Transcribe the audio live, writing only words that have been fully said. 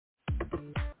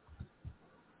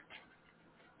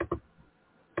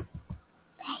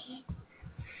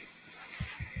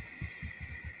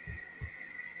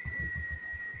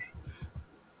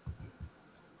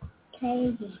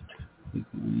Hey.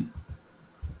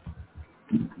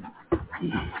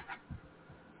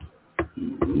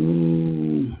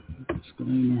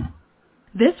 Disclaimer.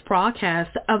 This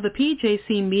broadcast of the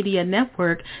PJC Media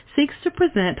Network seeks to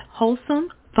present wholesome,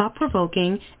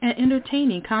 thought-provoking, and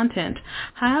entertaining content.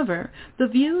 However, the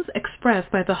views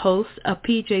expressed by the hosts of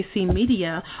PJC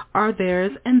Media are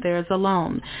theirs and theirs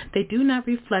alone. They do not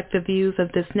reflect the views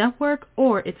of this network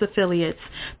or its affiliates.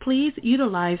 Please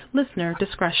utilize listener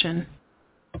discretion.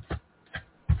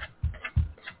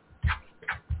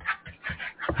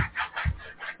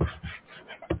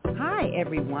 Hi,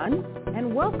 everyone,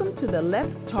 and welcome to the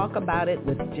Let's Talk About It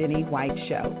with Jenny White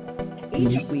show.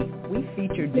 Each week, we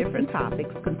feature different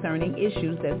topics concerning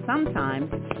issues that sometimes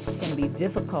can be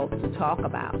difficult to talk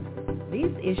about.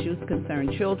 These issues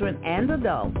concern children and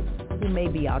adults who may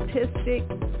be autistic,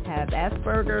 have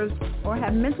Asperger's, or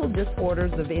have mental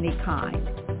disorders of any kind.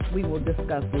 We will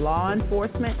discuss law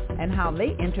enforcement and how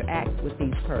they interact with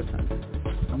these persons.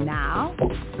 Now,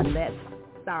 let's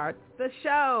start the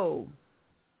show.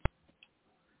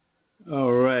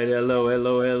 All right. Hello.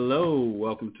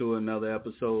 Welcome to another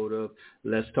episode of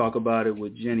Let's Talk About It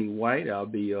with Jenny White. I'll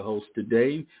be your host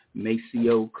today,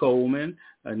 Maceo Coleman.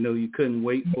 I know you couldn't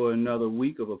wait for another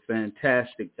week of a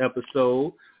fantastic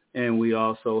episode. And we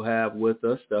also have with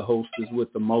us the hostess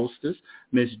with the mostest,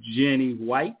 Miss Jenny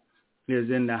White is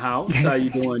in the house. How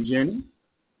you doing, Jenny?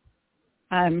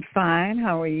 I'm fine.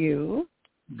 How are you?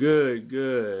 Good.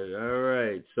 All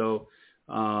right. So,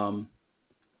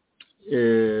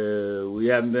 we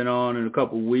haven't been on in a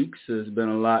couple of weeks. There's been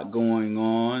a lot going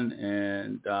on,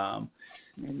 and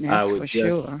I would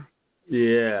sure.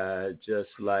 Yeah, I'd just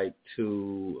like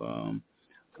to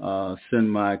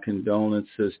send my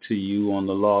condolences to you on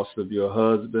the loss of your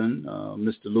husband,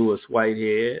 Mr. Lewis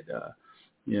Whitehead.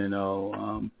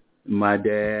 My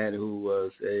dad, who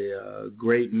was a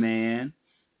great man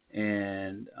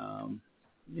and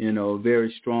a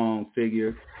very strong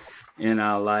figure in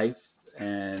our life.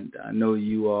 And I know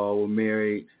you all were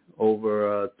married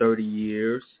over 30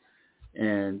 years.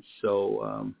 And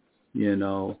so,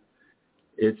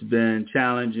 it's been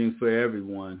challenging for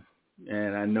everyone.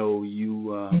 And I know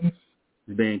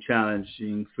it's been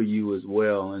challenging for you as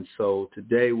well. And so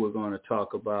today we're going to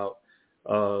talk about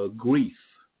grief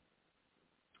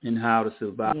and how to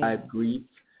survive grief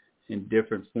and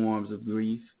different forms of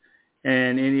grief.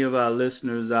 And any of our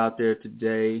listeners out there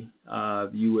today,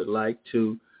 if you would like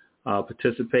to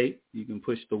participate, you can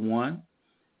push the 1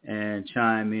 and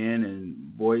chime in and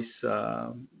voice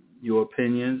your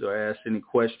opinions or ask any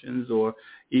questions or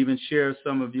even share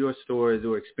some of your stories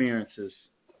or experiences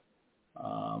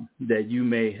that you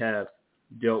may have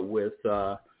dealt with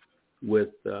the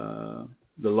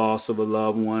loss of a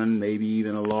loved one, maybe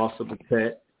even a loss of a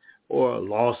pet or a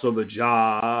loss of a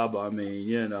job. I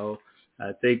mean,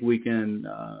 I think we can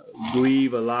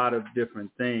grieve a lot of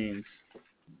different things.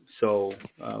 So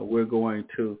we're going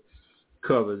to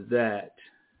cover that.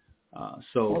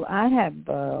 Well, I have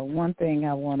one thing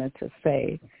I wanted to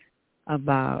say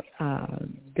about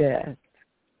death.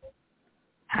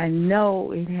 I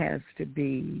know it has to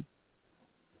be,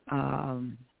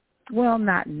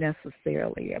 not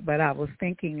necessarily, but I was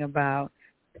thinking about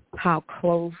how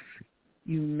close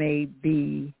you may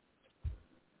be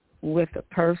with a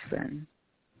person,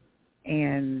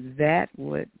 and that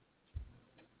would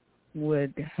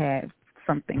have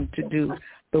something to do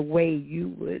the way you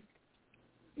would,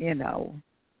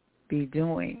 be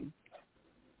doing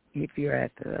if you're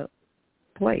at the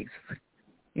place,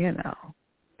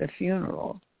 the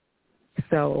funeral.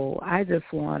 So I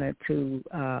just wanted to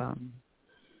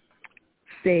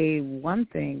say one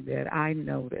thing that I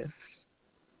noticed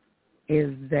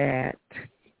is that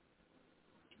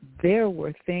there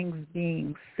were things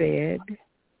being said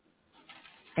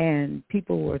and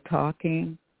people were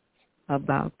talking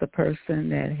about the person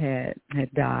that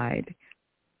had died,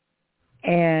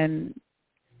 and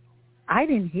I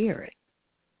didn't hear it.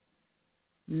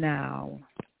 Now,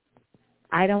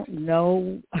 I don't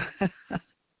know.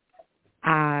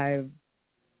 I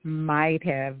might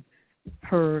have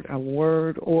heard a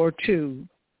word or two,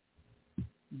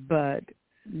 but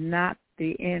not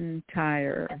the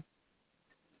entire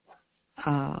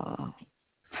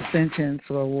sentence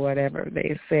or whatever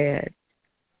they said.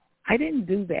 I didn't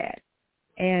do that.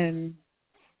 And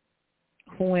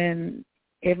when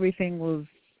everything was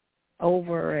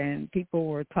over and people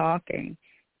were talking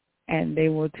and they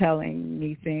were telling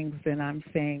me things, and I'm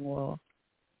saying, well,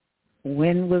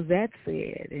 when was that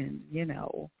said? And,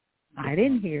 I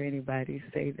didn't hear anybody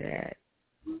say that.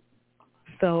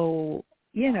 So,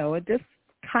 it just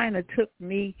kind of took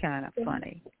me kind of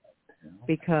funny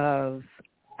because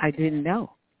I didn't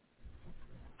know.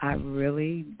 I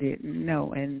really didn't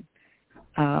know. And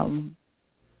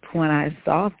when I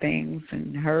saw things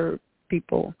and heard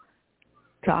people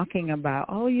talking about,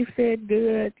 oh, you said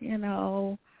good,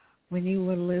 when you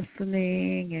were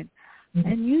listening,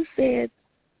 and you said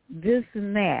this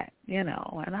and that, and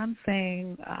I'm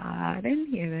saying, I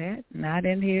didn't hear that, and I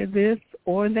didn't hear this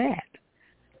or that.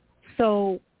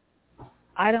 So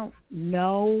I don't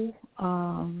know,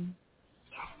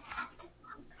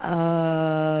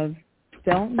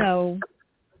 don't know,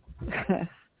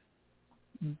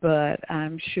 but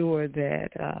I'm sure that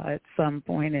at some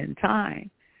point in time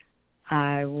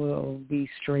I will be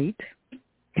straight.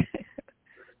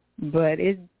 But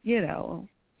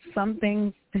some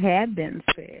things had been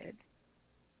said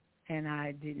and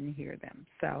I didn't hear them.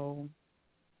 So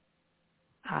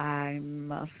I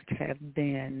must have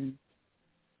been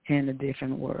in a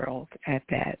different world at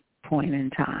that point in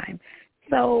time.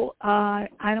 So I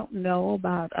don't know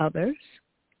about others.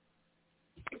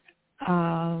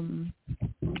 I've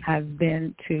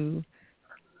been to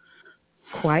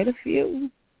quite a few,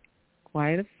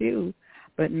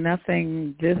 but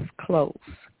nothing this close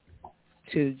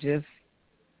to just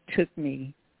took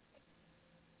me,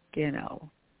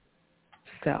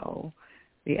 So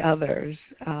the others,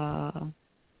 I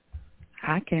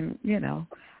can,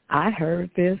 I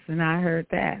heard this and I heard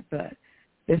that, but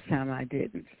this time I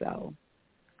didn't. So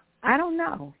I don't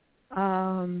know.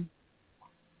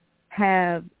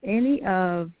 Have any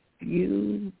of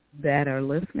you that are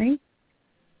listening,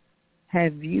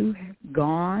 have you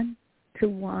gone to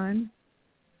one?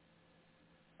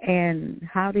 And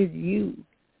how did you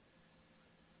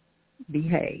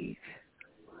behave?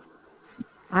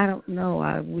 I don't know.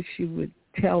 I wish you would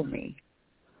tell me.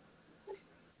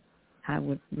 I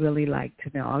would really like to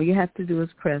know. All you have to do is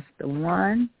press the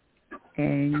 1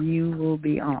 and you will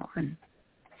be on.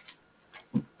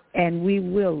 And we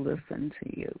will listen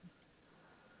to you.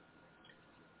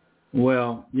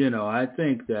 Well, I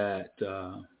think that,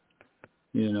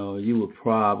 you would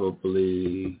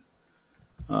probably,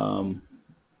 in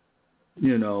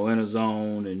a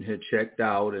zone and had checked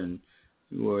out and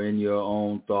you were in your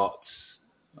own thoughts.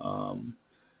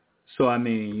 So, I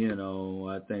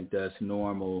think that's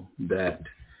normal that,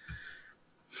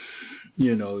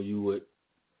 you would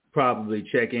probably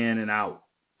check in and out,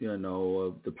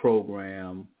 of the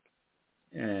program.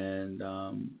 And,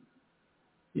 I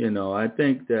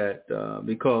think that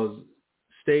because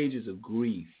stages of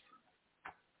grief,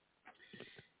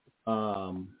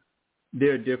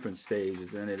 there are different stages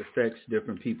and it affects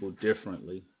different people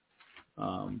differently.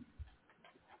 And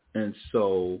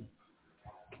so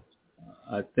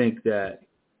I think that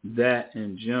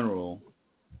in general,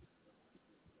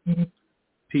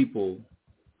 people,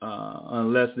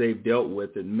 unless they've dealt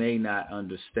with it, may not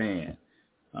understand.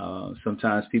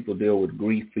 Sometimes people deal with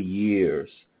grief for years.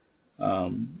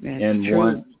 That's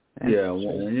true.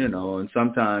 And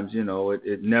sometimes,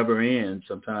 it never ends.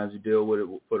 Sometimes you deal with it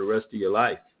for the rest of your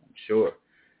life, I'm sure.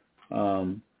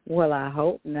 Well, I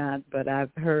hope not, but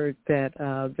I've heard that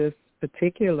this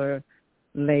particular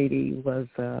lady was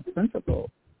a principal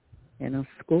in a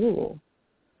school,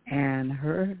 and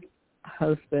her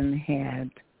husband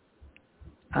had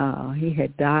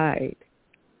died,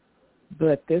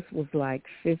 but this was like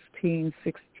 15,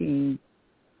 16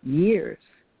 years,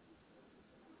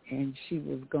 and she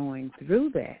was going through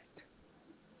that.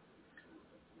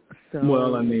 So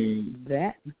well,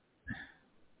 that.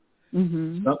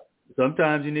 Mm-hmm.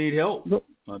 Sometimes you need help.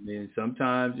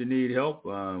 Sometimes you need help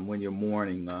when you're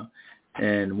mourning.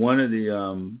 And one of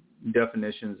the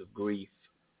definitions of grief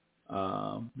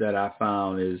that I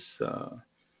found is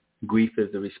grief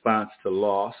is the response to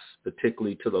loss,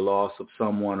 particularly to the loss of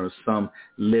someone or some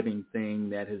living thing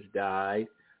that has died,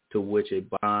 to which a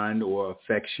bond or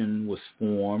affection was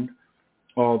formed.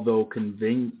 Although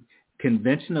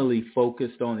conventionally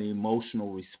focused on the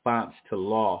emotional response to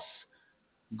loss,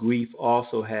 grief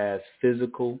also has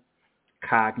physical,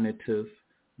 cognitive,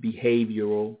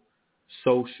 behavioral,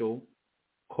 social,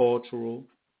 cultural,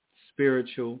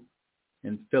 spiritual,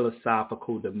 and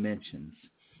philosophical dimensions.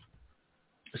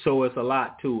 So it's a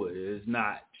lot to it. It's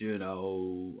not,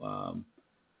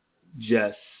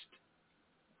 just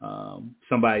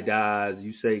somebody dies,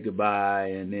 you say goodbye,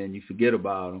 and then you forget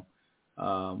about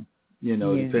them,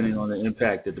 depending on the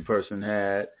impact that the person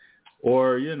had,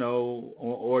 or,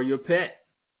 or your pet.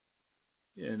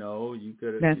 You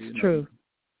could. That's true.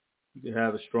 You could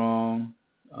have a strong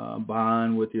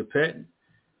bond with your pet,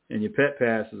 and your pet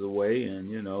passes away, and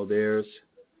there's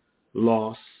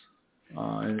loss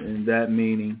in that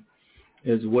meaning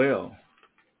as well.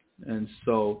 And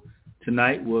so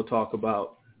tonight we'll talk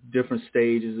about different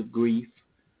stages of grief,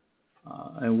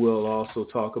 And we'll also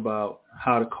talk about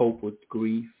how to cope with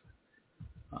grief.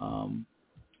 And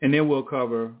then we'll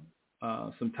cover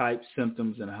some types,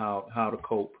 symptoms, and how to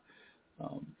cope.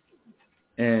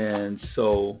 And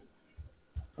so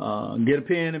get a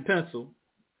pen and pencil.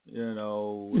 We're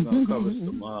going to cover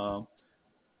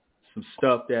some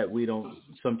stuff that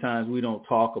sometimes we don't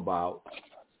talk about.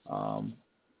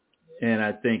 And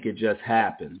I think it just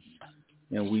happens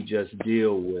and we just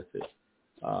deal with it.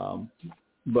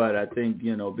 But I think,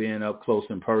 being up close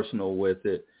and personal with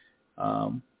it,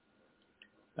 I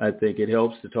think it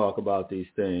helps to talk about these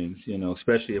things,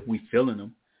 especially if we're feeling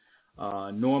them.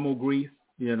 Normal grief,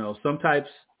 some types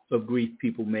of grief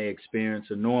people may experience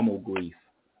a normal grief.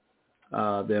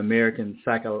 The American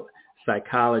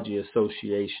Psychology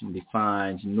Association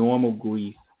defines normal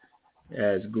grief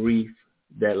as grief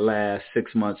that lasts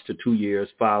 6 months to 2 years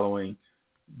following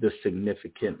the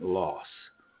significant loss.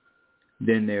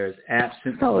 Then there's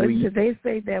absent grief. So did they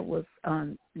say that was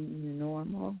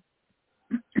normal?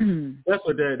 That's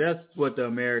what the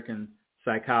American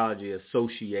Psychology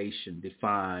Association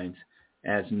defines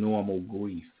as normal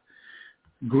grief.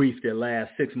 Grief that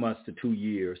lasts 6 months to 2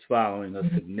 years following a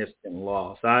significant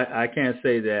loss. I can't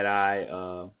say that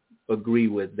I agree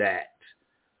with that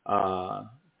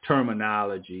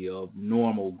terminology of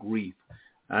normal grief.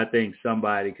 I think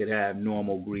somebody could have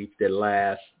normal grief that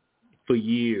lasts for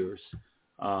years,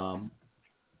 and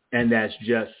that's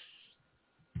just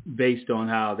based on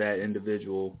how that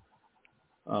individual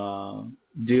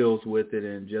deals with it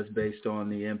and just based on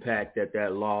the impact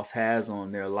that loss has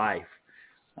on their life.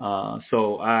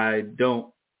 So I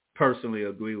don't personally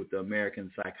agree with the American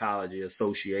Psychology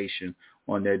Association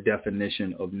on their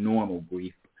definition of normal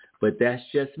grief, but that's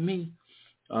just me.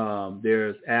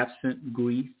 There's absent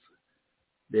grief.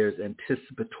 There's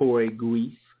anticipatory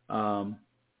grief,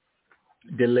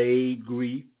 delayed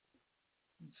grief.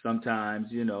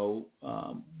 Sometimes,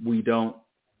 we don't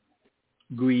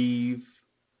grieve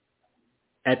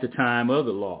at the time of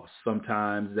the loss.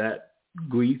 Sometimes that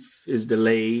grief is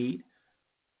delayed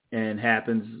and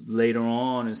happens later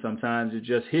on, and sometimes it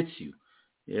just hits you,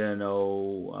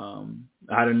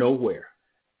 out of nowhere.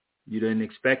 You didn't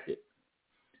expect it.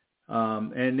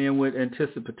 And then with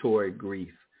anticipatory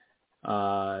grief,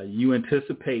 you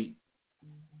anticipate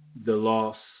the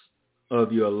loss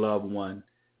of your loved one,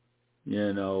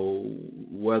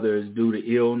 whether it's due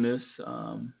to illness,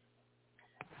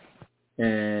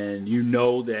 and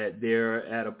that they're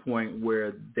at a point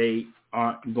where they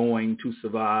aren't going to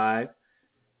survive,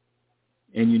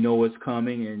 and it's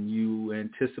coming, and you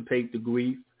anticipate the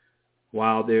grief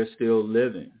while they're still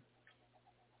living.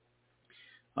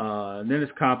 Then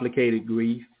it's complicated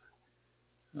grief.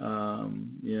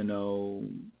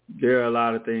 There are a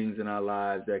lot of things in our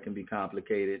lives that can be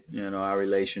complicated, our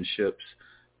relationships,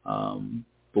 for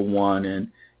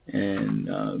one,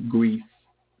 and grief.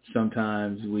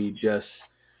 Sometimes we just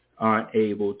aren't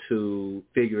able to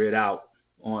figure it out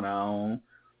on our own.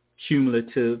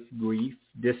 Cumulative grief,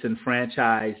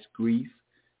 disenfranchised grief,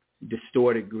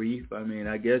 distorted grief. I mean,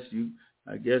 I guess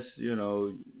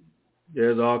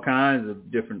there's all kinds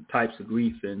of different types of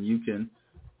grief, and you can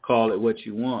call it what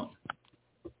you want.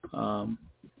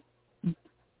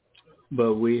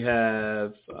 But we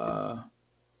have,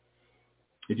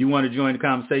 if you want to join the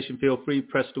conversation, feel free,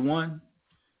 press the 1,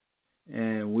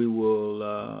 and we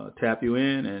will tap you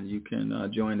in, and you can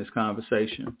join this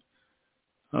conversation.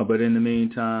 But in the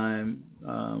meantime,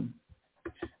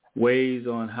 ways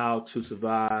on how to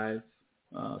survive,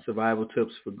 survival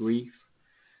tips for grief.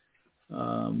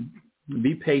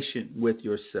 Be patient with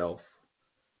yourself.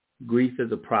 Grief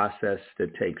is a process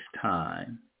that takes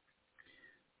time.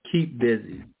 Keep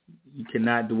busy. You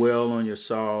cannot dwell on your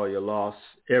sorrow or your loss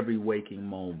every waking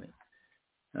moment.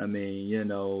 I mean,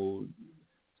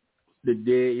 the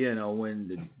dead,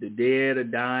 when the dead are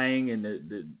dying and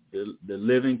the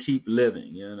living keep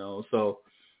living, So,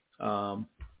 I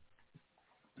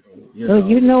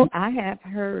have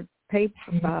heard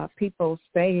people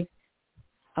say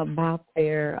about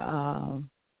their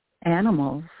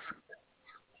animals.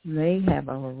 They have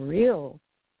a real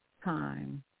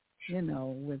time,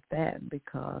 with that,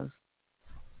 because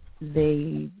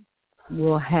they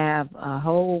will have a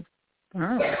whole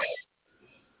farm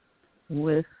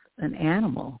with an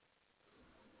animal.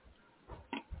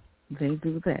 They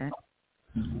do that.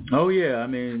 Oh, yeah. I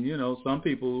mean, some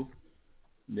people,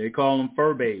 they call them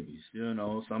fur babies.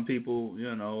 Some people,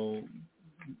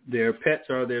 their pets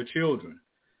are their children.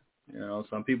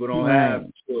 Some people don't have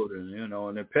children,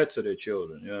 and their pets are their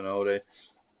children.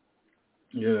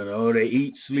 They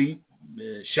eat, sleep,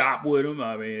 shop with them.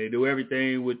 I mean, they do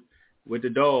everything with the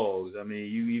dogs. I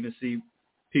mean, you even see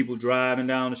people driving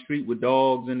down the street with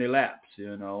dogs in their laps,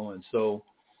 and so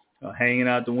hanging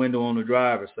out the window on the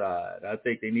driver's side. I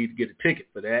think they need to get a ticket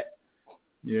for that.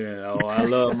 I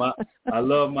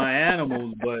love my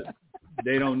animals, but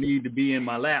they don't need to be in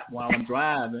my lap while I'm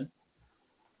driving.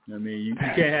 I mean, you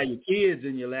can't have your kids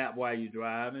in your lap while you're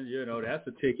driving. That's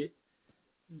a ticket.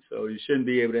 So you shouldn't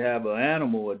be able to have an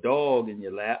animal, a dog, in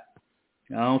your lap.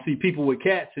 I don't see people with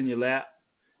cats in your lap.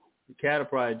 The cat will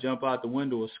probably jump out the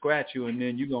window or scratch you, and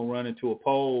then you're going to run into a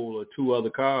pole or two other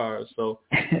cars. So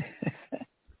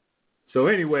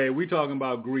anyway, we're talking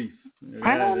about grief.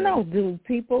 I don't know. Do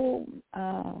people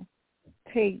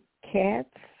take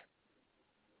cats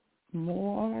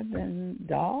more than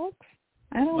dogs?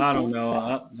 I don't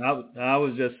know. So. I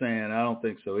was just saying I don't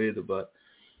think so either. But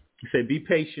you say be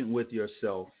patient with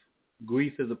yourself.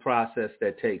 Grief is a process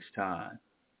that takes time.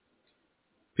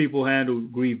 People handle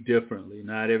grief differently.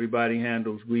 Not everybody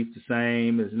handles grief the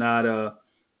same. It's not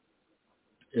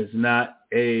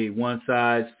a one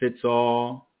size fits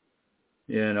all.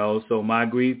 So my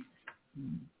grief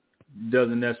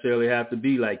doesn't necessarily have to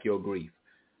be like your grief.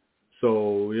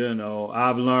 So,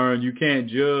 I've learned you can't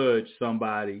judge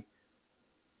somebody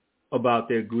about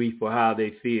their grief or how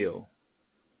they feel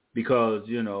because,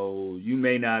 you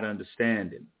may not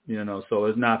understand it, so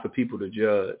it's not for people to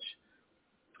judge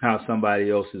how somebody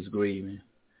else is grieving.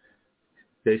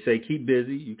 They say keep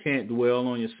busy. You can't dwell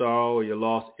on your sorrow or your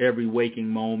loss every waking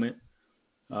moment.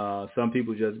 Some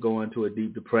people just go into a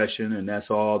deep depression and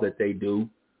that's all that they do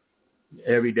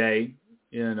every day.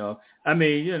 I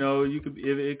mean,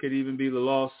 it could even be the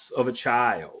loss of a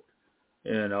child.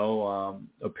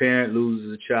 A parent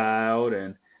loses a child,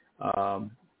 and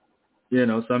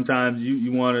sometimes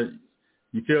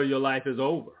you feel your life is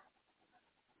over.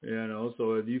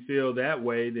 So if you feel that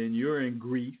way, then you're in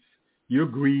grief. You're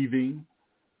grieving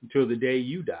until the day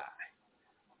you die.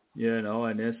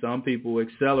 And then some people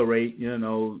accelerate,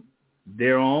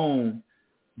 their own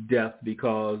death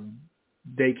because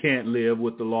they can't live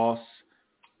with the loss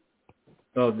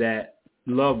of that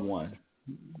loved one,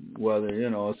 whether,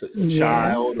 it's a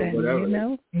child or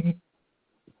whatever.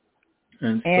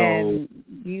 And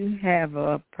you have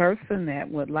a person that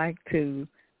would like to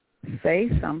say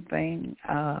something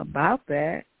about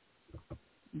that.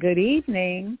 Good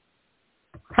evening.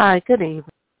 Hi, good evening.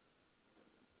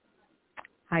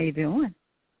 How you doing?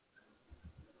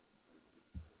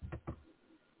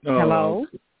 Hello?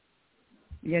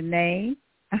 Your name?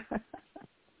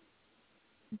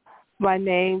 My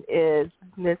name is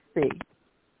Miss C.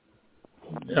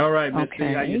 All right, Miss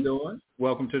C, how you doing?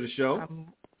 Welcome to the show.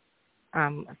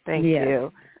 Thank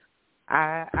you.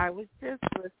 I was just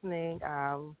listening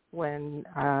when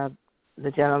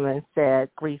the gentleman said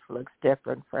grief looks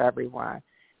different for everyone,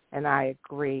 and I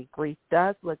agree. Grief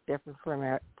does look different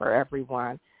for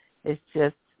everyone. It's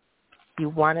just you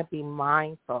want to be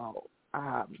mindful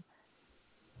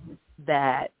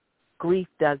that grief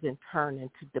doesn't turn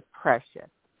into depression.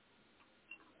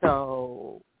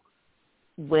 So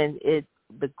when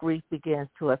the grief begins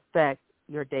to affect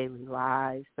your daily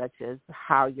lives, such as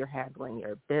how you're handling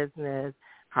your business,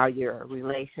 how your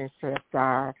relationships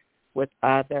are with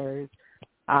others,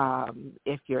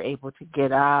 if you're able to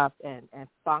get up and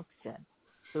function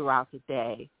throughout the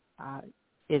day,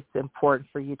 it's important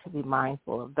for you to be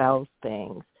mindful of those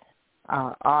things.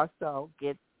 Also,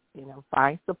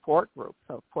 find support groups.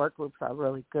 Support groups are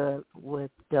really good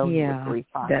with dealing with grief.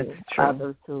 That's true.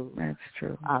 Others who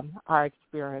are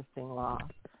experiencing loss.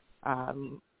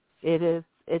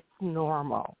 It's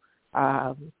normal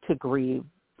to grieve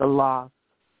the loss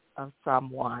of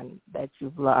someone that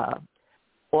you've loved,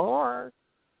 or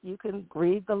you can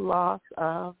grieve the loss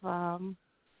of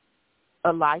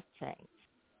a life change.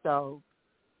 So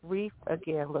grief,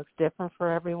 again, looks different for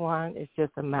everyone. It's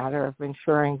just a matter of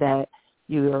ensuring that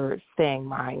you're staying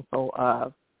mindful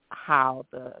of how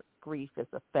the grief is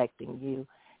affecting you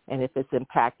and if it's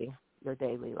impacting your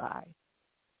daily life.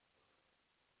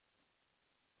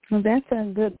 Well, that's a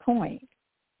good point.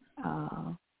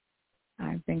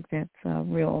 I think that's a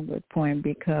real good point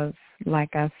because,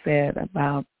 like I said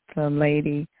about the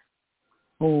lady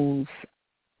whose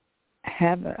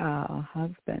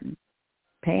husband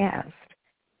passed,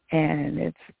 and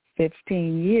it's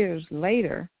 15 years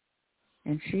later,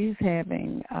 and she's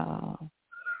having an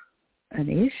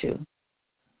issue.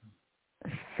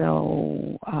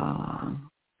 So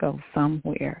go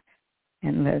somewhere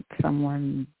and let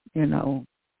someone,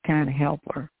 kind of help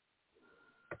her.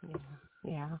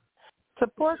 Yeah.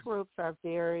 Support groups are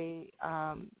very,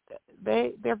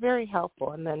 they're very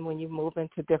helpful. And then when you move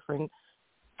into different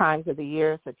times of the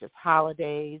year, such as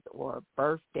holidays or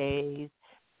birthdays,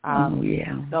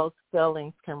 those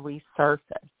feelings can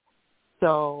resurface.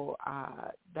 So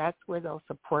that's where those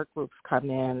support groups come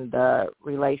in, the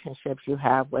relationships you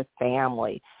have with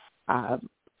family,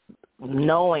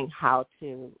 knowing how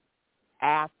to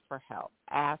ask for help,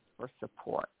 ask for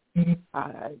support.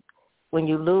 When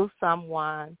you lose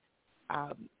someone,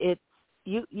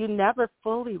 you never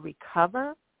fully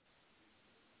recover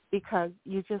because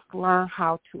you just learn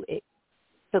how to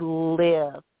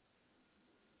live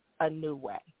a new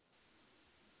way,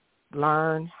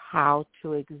 learn how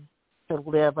to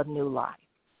live a new life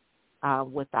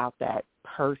without that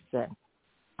person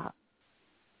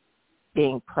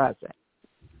being present.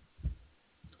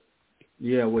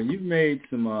 Yeah, well, you've made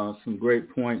some great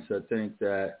points. I think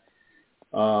that,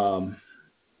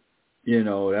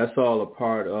 that's all a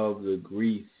part of the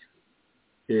grief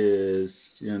is,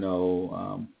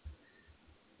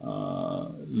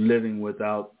 living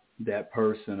without that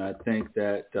person. I think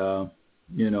that,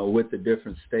 with the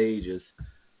different stages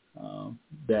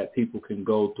that people can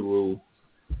go through,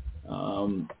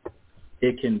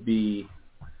 it can be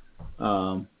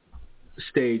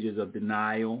stages of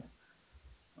denial.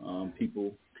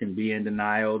 People can be in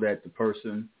denial that the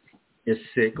person is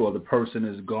sick or the person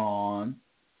is gone.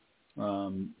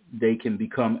 They can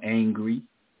become angry.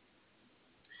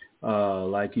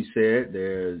 Like you said,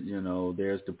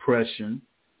 there's depression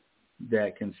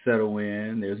that can settle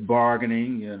in. There's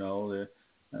bargaining,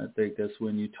 I think that's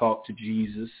when you talk to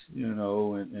Jesus,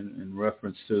 in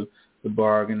reference to the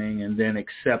bargaining, and then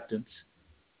acceptance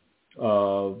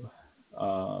of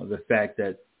the fact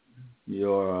that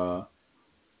your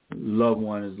loved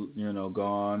one is,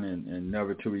 gone and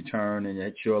never to return, and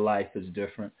that your life is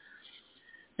different.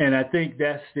 And I think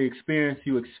that's the experience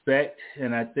you expect,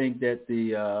 and I think that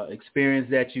the experience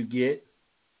that you get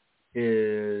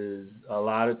is a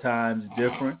lot of times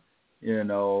different, and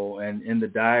in the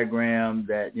diagram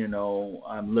that,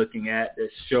 I'm looking at that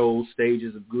shows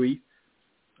stages of grief,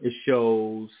 it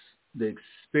shows the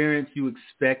experience you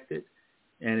expected,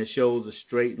 and it shows a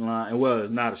straight line. Well,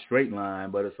 it's not a straight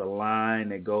line, but it's a line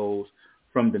that goes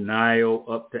from denial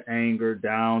up to anger,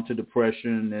 down to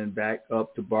depression, and back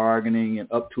up to bargaining and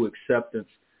up to acceptance.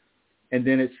 And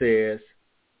then it says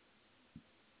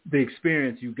the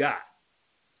experience you got.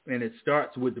 And it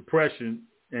starts with depression,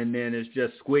 and then it's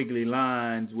just squiggly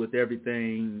lines with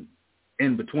everything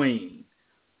in between,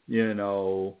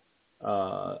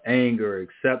 anger,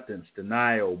 acceptance,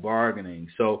 denial, bargaining.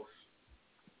 So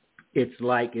it's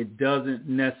like it doesn't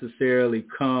necessarily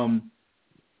come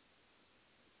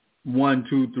 1,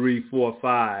 2, 3, 4,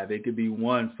 5. It could be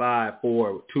 1, 5,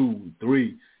 4, 2,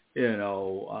 3,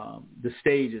 the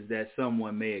stages that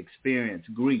someone may experience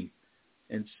grief.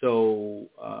 And so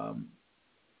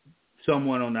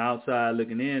someone on the outside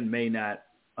looking in may not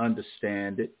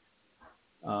understand it.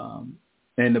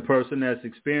 And the person that's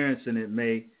experiencing it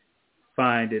may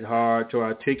find it hard to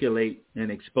articulate and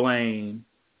explain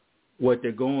what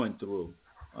they're going through.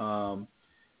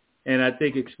 And I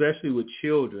think especially with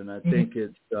children, I think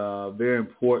it's very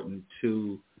important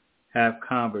to have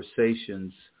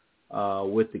conversations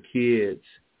with the kids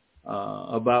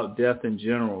about death in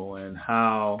general and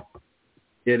how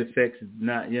it affects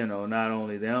not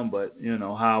only them, but,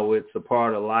 how it's a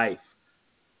part of life.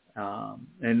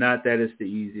 And not that it's the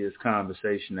easiest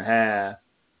conversation to have,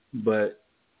 but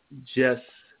just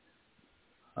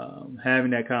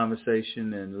having that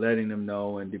conversation and letting them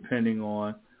know, and depending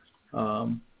on,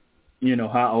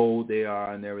 how old they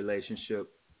are in their relationship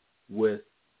with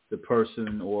the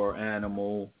person or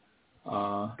animal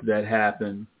that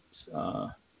happens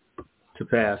to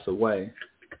pass away.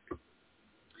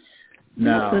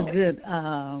 Now, that's a good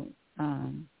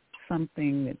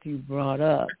something that you brought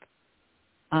up.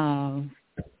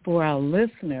 For our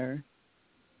listener,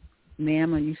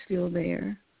 ma'am, are you still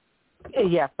there?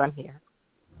 Yes, I'm here.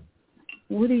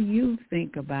 What do you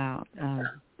think about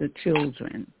the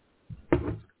children?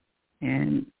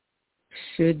 And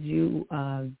should you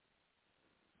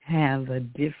have a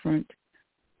different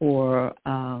or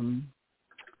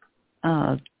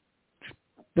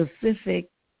specific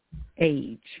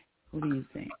age? What do you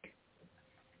think?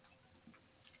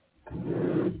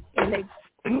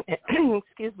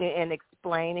 Excuse me, in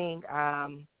explaining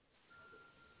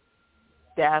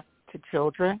death to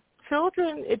children.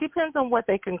 Children, it depends on what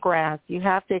they can grasp. You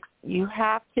have to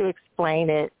explain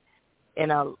it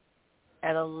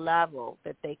at a level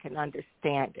that they can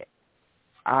understand it.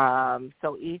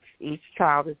 So each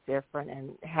child is different,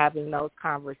 and having those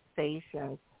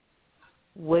conversations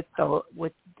with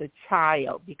the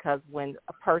child, because when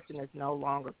a person is no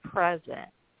longer present,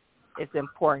 it's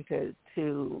important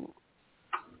to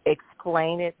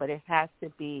explain it, but it has to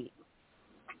be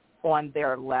on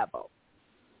their level.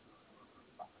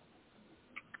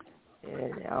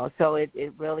 So it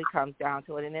really comes down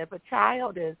to it. And if a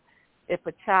child is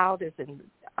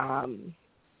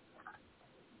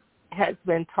has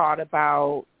been taught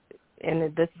about,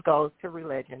 and this goes to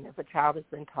religion, if a child has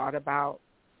been taught about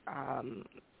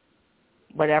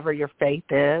whatever your faith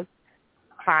is,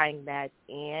 tying that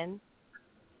in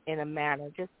a manner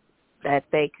just that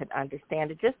they can understand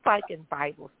it, just like in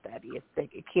Bible study. If the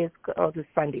kids go to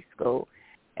Sunday school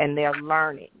and they're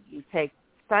learning, you take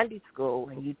Sunday school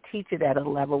and you teach it at a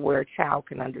level where a child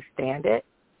can understand it.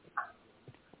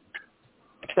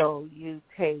 So you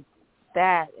take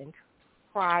that and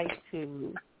try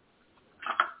to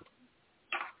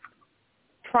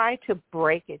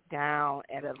break it down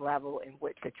at a level in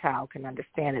which a child can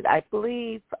understand it. I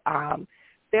believe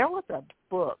there was a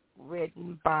book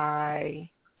written by,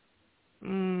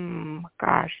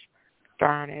 gosh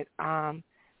darn it,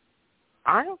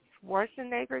 Arnold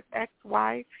Schwarzenegger's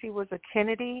ex-wife. She was a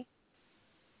Kennedy.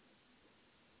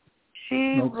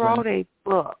 She wrote a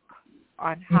book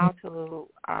on how to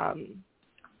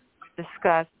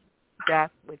discuss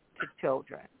death to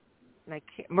children.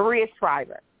 Maria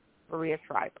Shriver.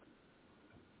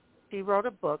 She wrote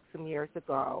a book some years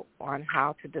ago on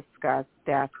how to discuss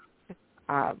death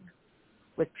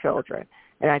with children,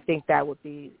 and I think that would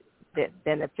be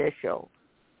beneficial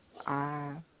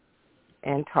in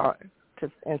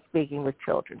speaking with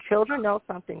children. Children know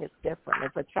something is different.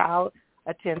 If a child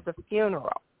attends a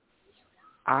funeral,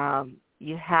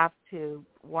 you have to,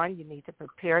 you need to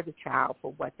prepare the child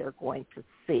for what they're going to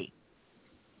see,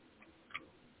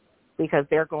 because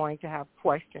they're going to have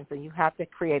questions, and you have to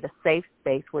create a safe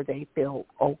space where they feel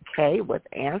okay with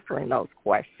answering those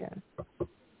questions,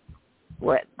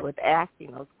 with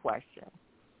asking those questions.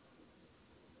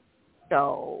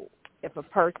 So if a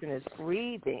person is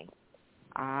grieving,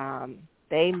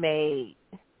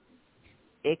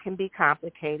 it can be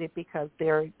complicated because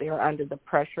they're under the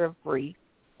pressure of grief,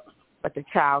 but the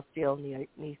child still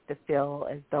needs to feel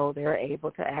as though they're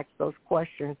able to ask those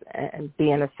questions and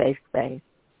be in a safe space.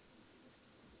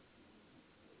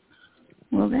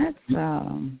 Well, that's,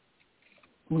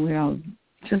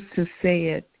 just to say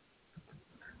it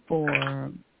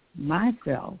for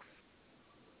myself,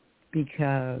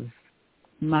 because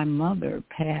my mother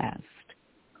passed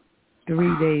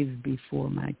 3 days before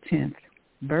my 10th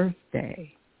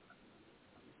birthday.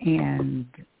 And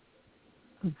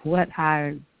what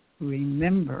I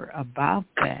remember about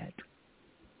that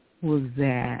was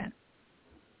that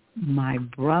my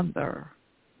brother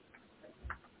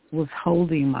was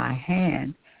holding my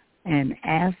hand and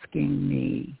asking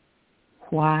me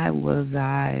why was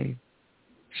I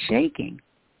shaking.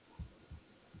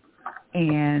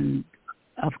 And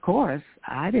of course,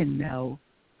 I didn't know,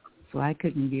 so I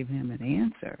couldn't give him an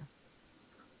answer.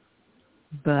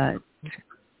 But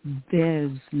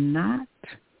there's not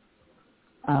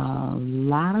a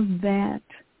lot of that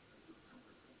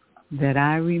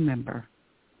I remember.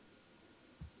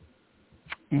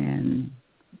 And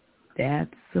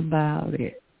that's about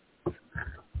it.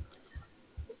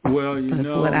 Well, that's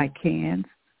what I can.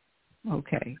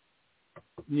 Okay.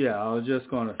 Yeah, I was just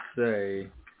going to say,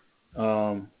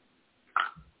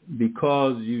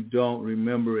 because you don't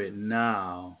remember it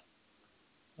now,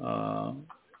 and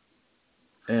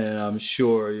I'm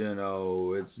sure,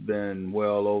 it's been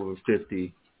well over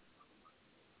 50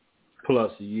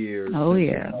 plus years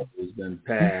since it's been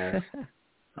passed.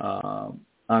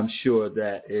 I'm sure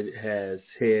that it has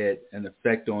had an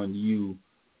effect on you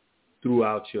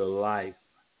throughout your life,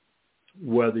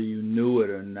 whether you knew it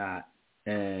or not,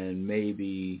 and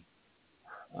maybe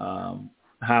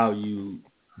how you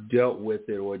dealt with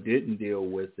it or didn't deal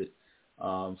with it.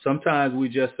 Sometimes we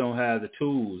just don't have the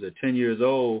tools. At 10 years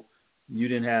old, you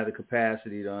didn't have the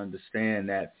capacity to understand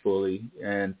that fully.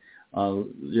 And,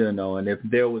 and if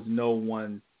there was no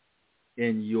one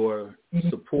in your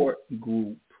support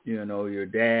group, your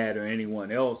dad or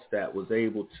anyone else that was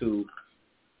able to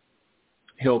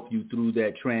help you through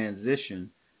that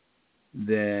transition,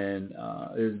 then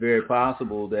it's very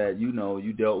possible that,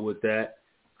 you dealt with that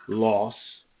loss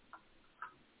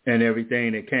and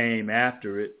everything that came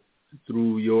after it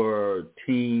through your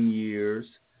teen years,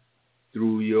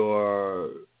 through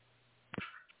your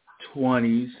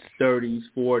 20s, 30s,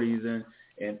 40s,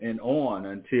 and on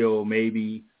until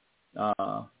maybe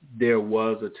there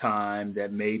was a time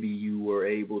that maybe you were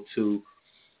able to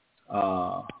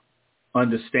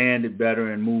understand it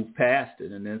better and move past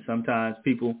it. And then sometimes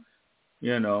people,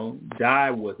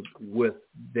 die with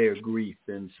their grief,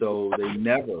 and so they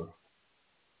never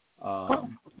are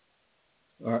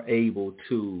able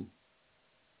to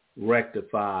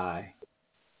rectify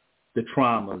the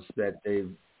traumas that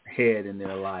they've had in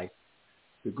their life,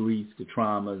 the grief, the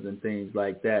traumas, and things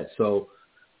like that. So,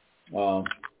 I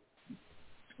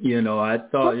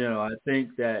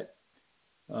think that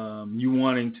you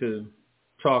wanting to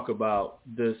talk about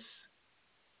this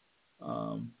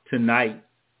tonight,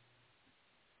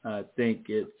 I think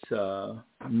it's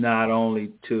not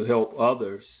only to help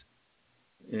others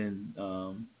in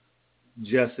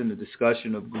just in the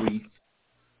discussion of grief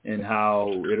and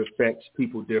how it affects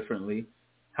people differently,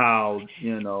 how,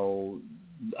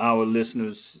 our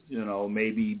listeners,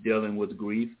 may be dealing with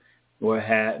grief or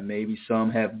maybe some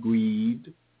have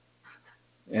grieved.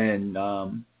 And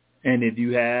if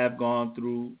you have gone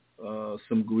through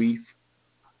some grief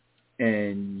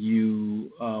and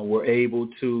you were able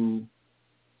to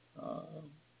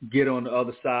get on the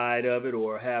other side of it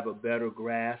or have a better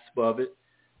grasp of it,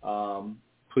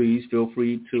 please feel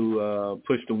free to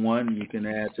push the 1. You can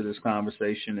add to this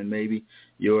conversation, and maybe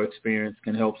your experience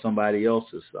can help somebody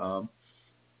else's.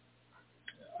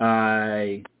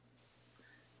 I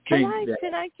think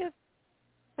can I just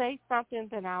say something,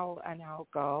 then I'll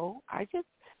go.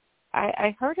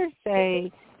 I heard her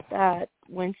say that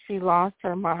when she lost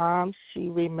her mom, she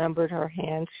remembered her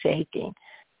hands shaking,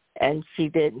 and she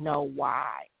didn't know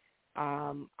why.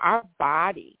 Our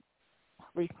body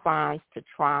responds to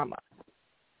trauma.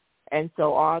 And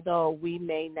so although we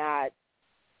may not,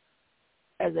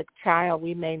 as a child,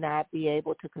 we may not be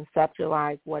able to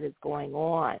conceptualize what is going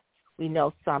on, we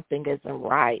know something isn't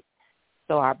right.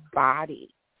 So our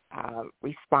body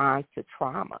responds to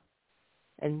trauma.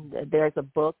 And there's a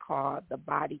book called The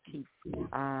Body Keeps,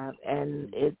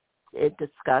 and it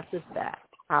discusses that,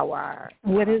 how our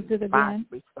what is it again? body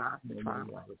responds to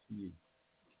trauma.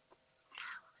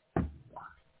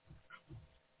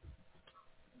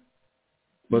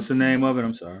 What's the name of it?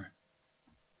 I'm sorry.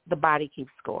 The Body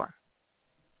Keeps Score.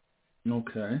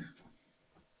 Okay.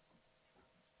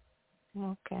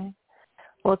 Okay.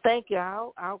 Well, thank you.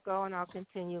 I'll go and I'll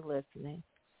continue listening.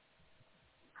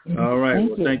 All right.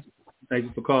 Thank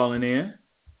you for calling in.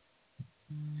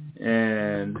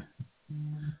 And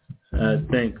I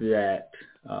think that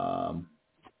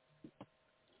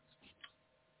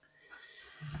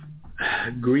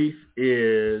grief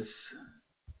is,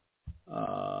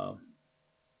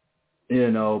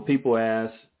 people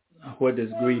ask, what does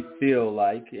grief feel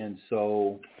like? And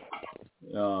so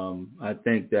I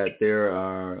think that there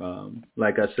are,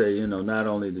 like I say, not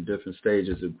only the different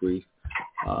stages of grief,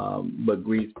 but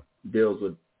grief deals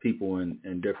with people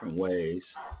in different ways.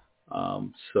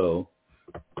 So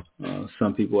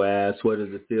some people ask, what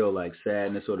does it feel like,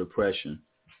 sadness or depression?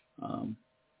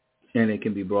 And it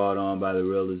can be brought on by the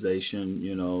realization,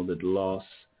 that the loss,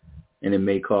 and it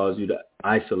may cause you to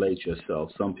isolate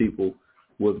yourself. Some people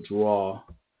withdraw,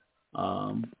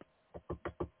 and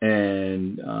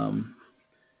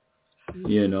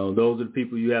those are the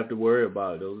people you have to worry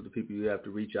about. Those are the people you have to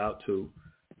reach out to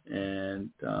and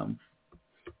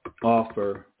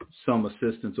offer some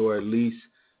assistance, or at least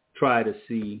try to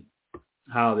see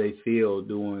how they feel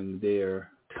during their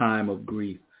time of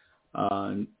grief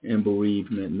and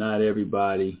bereavement. Not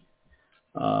everybody,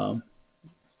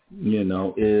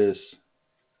 is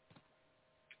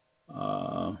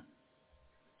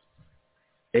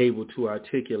able to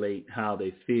articulate how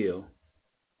they feel.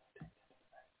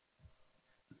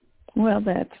 Well,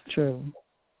 that's true.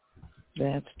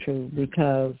 That's true,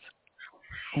 because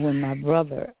when my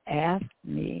brother asked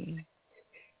me,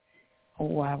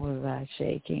 why was I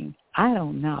shaking, I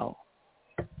don't know.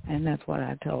 And that's what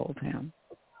I told him.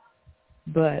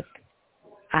 But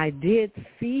I did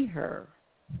see her.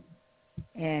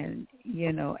 And,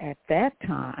 at that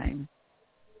time,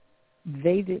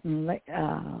 they didn't let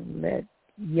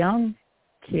young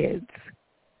kids,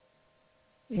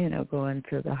 go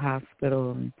into the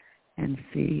hospital and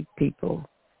see people.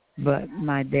 But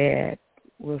my dad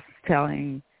was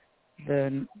telling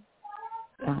the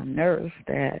nurse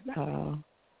that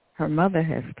her mother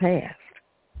has passed,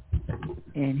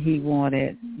 and he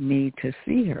wanted me to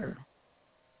see her.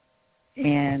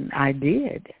 And I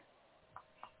did.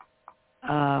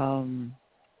 I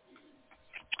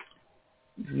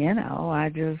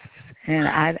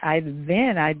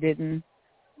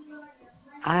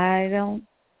don't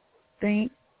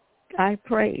think I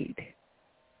prayed.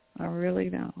 I really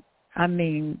don't. I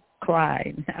mean,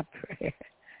 cried, not prayed.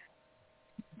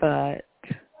 But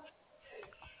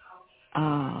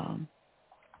I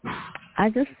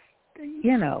just,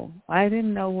 I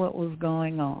didn't know what was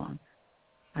going on,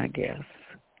 I guess.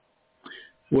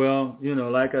 Well,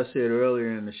 like I said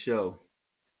earlier in the show,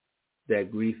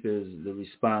 that grief is the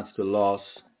response to loss,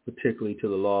 particularly to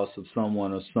the loss of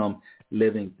someone or some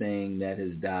living thing that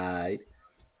has died.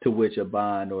 to which a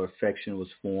bond or affection was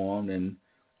formed. And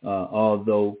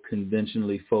although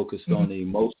conventionally focused on the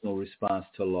emotional response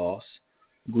to loss,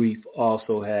 grief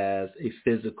also has a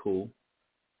physical,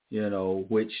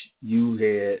 which you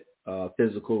had a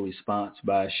physical response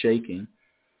by shaking,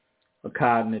 a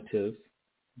cognitive,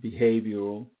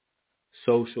 behavioral,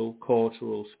 social,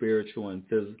 cultural, spiritual, and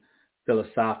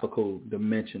philosophical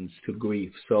dimensions to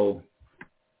grief. So,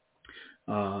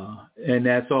 and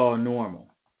that's all normal.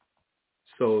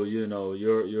 So,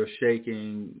 you're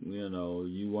shaking,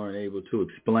 you weren't able to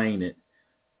explain it,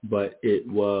 but it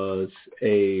was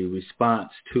a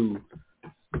response to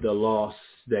the loss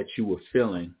that you were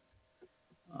feeling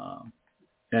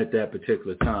at that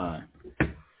particular time.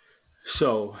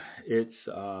 So it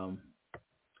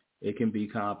can be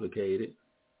complicated.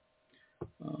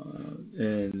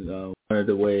 And one of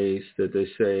the ways that they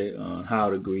say how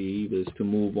to grieve is to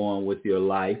move on with your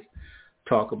life.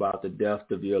 Talk about the death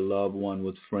of your loved one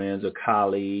with friends or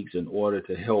colleagues in order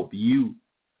to help you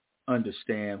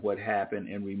understand what happened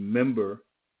and remember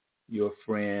your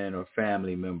friend or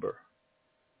family member.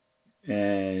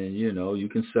 And, you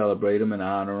can celebrate them and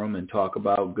honor them and talk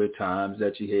about good times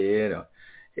that you had or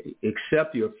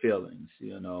accept your feelings.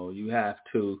 You have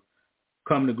to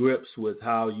come to grips with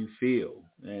how you feel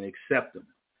and accept them.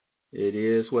 It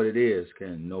is what it is.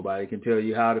 Nobody can tell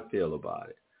you how to feel about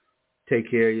it. Take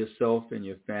care of yourself and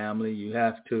your family. You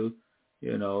have to,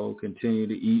 continue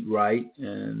to eat right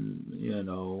and,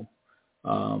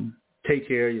 take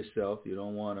care of yourself. You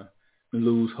don't want to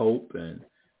lose hope and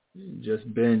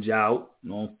just binge out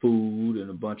on food and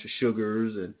a bunch of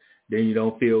sugars, and then you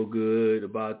don't feel good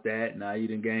about that. Now you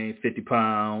done gained 50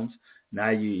 pounds.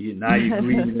 Now you're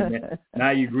grieving that.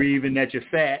 Now you're grieving that you're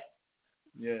fat.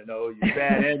 You're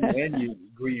fat and you're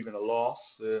grieving a loss.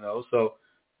 So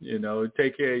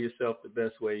take care of yourself the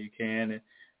best way you can and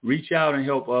reach out and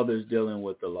help others dealing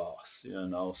with the loss.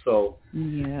 So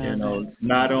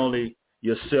not only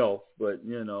yourself, but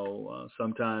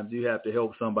sometimes you have to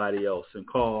help somebody else and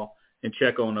call and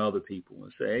check on other people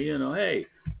and say, hey,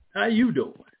 how you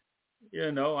doing?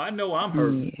 I know I'm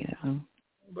hurting,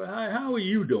 but how are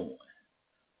you doing?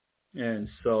 And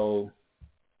so,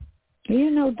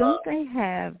 don't they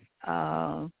have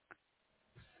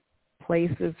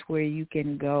places where you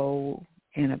can go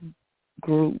in a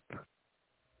group,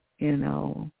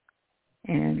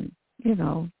 and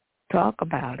talk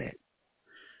about it?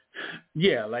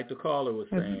 Yeah, like the caller was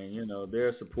saying, there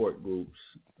are support groups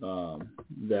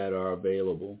that are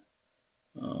available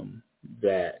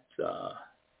that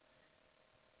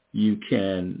you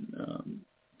can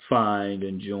find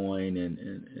and join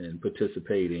and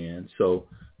participate in. So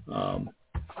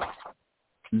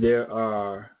there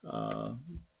are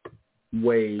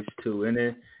ways to, and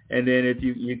then if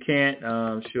you can't,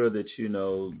 I'm sure that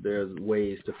there's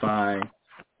ways to find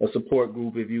a support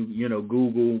group. If you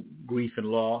Google grief and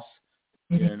loss,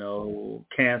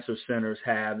 cancer centers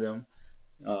have them,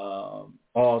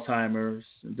 Alzheimer's,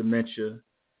 dementia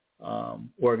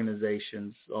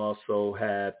organizations also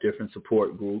have different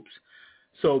support groups.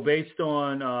 So based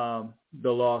on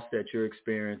the loss that you're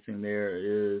experiencing, there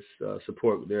is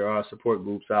support. There are support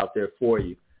groups out there for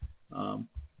you,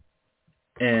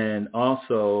 and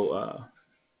also.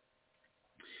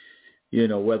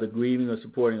 Whether grieving or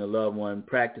supporting a loved one,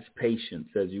 practice patience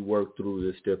as you work through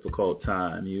this difficult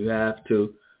time. You have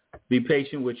to be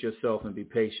patient with yourself and be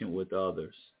patient with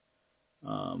others.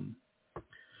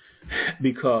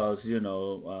 Because,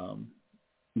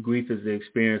 grief is the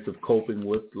experience of coping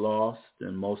with loss,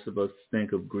 and most of us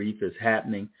think of grief as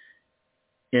happening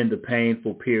in the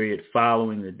painful period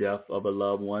following the death of a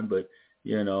loved one. But,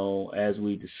 as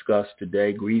we discussed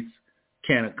today, grief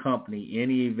can accompany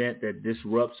any event that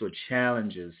disrupts or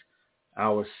challenges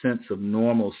our sense of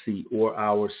normalcy or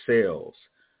ourselves.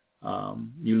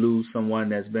 You lose someone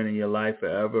that's been in your life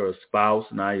forever, a spouse,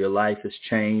 now your life is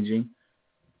changing.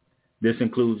 This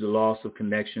includes the loss of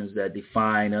connections that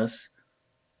define us.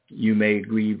 You may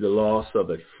grieve the loss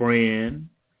of a friend,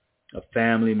 a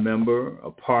family member, a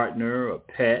partner, a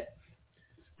pet,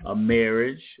 a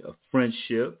marriage, a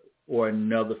friendship, or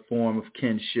another form of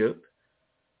kinship.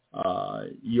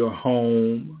 Your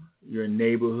home, your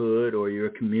neighborhood, or your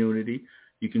community.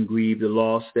 You can grieve the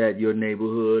loss that your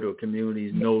neighborhood or community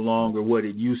is no longer what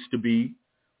it used to be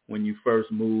when you first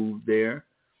moved there.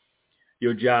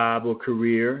 Your job or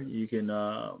career, you can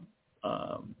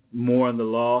mourn the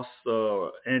loss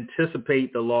or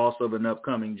anticipate the loss of an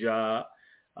upcoming job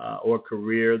or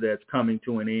career that's coming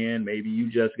to an end. Maybe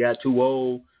you just got too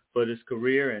old for this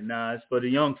career and now it's for the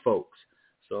young folks.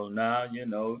 So now,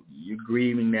 you're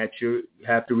grieving that you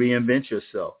have to reinvent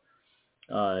yourself.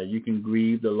 You can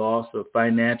grieve the loss of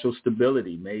financial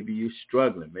stability. Maybe you're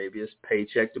struggling. Maybe it's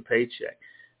paycheck to paycheck.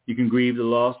 You can grieve the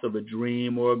loss of a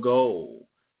dream or a goal.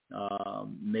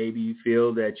 Maybe you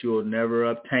feel that you'll never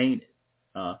obtain it.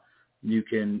 You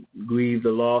can grieve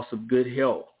the loss of good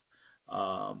health.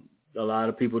 A lot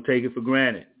of people take it for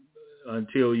granted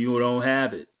until you don't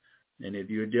have it. And if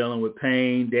you're dealing with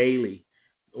pain daily,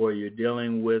 or you're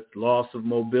dealing with loss of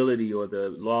mobility or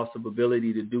the loss of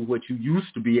ability to do what you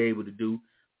used to be able to do,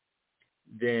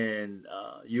 then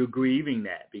you're grieving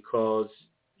that because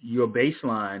your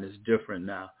baseline is different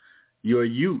now. Your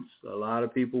youth, a lot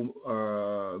of people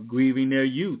are grieving their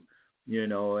youth,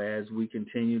 as we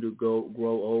continue to grow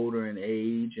older in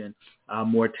age, and our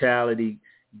mortality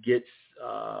gets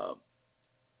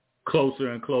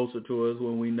closer and closer to us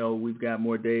when we know we've got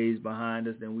more days behind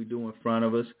us than we do in front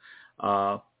of us.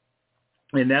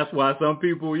 And that's why some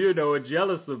people, are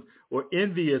jealous of or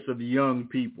envious of young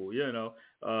people,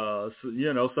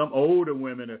 some older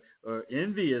women are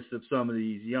envious of some of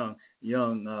these young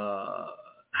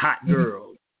hot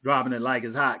girls, dropping it like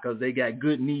it's hot because they got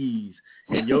good knees,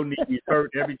 and your knees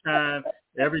hurt every time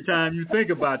you think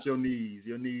about your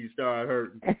knees start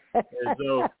hurting. And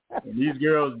so and these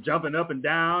girls jumping up and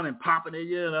down and popping it,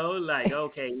 like,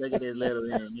 okay, look at this little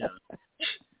thing,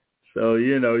 So,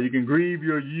 you can grieve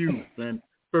your youth and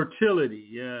fertility,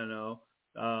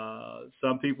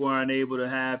 Some people aren't able to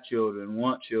have children,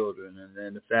 want children, and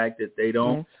then the fact that they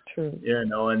don't, that's true.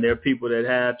 And there are people that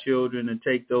have children and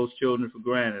take those children for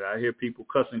granted. I hear people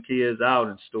cussing kids out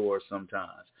in stores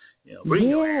sometimes. Bring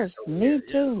your ass over me here.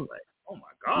 Too. Like, oh,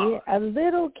 my God. Yeah, a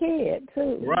little kid,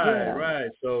 too. Right.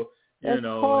 So, that's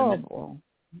horrible.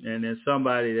 And then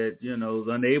somebody that, is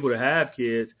unable to have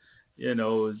kids,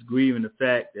 is grieving the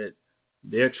fact that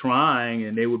they're trying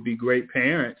and they would be great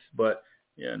parents, but,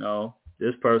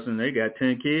 this person, they got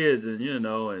 10 kids and,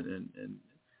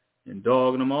 and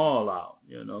dogging them all out,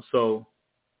 So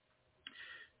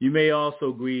you may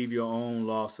also grieve your own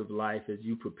loss of life as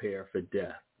you prepare for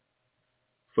death.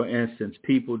 For instance,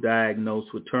 people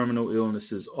diagnosed with terminal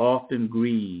illnesses often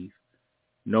grieve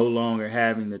no longer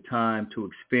having the time to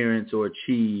experience or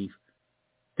achieve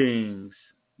things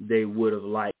they would have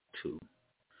liked to.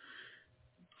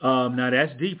 Now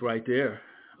that's deep right there,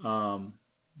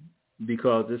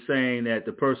 because it's saying that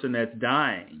the person that's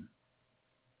dying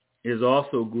is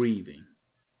also grieving.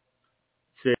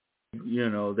 So,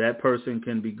 that person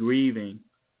can be grieving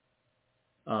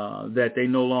that they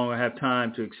no longer have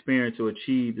time to experience or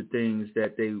achieve the things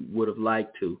that they would have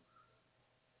liked to,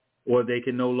 or they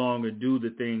can no longer do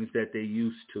the things that they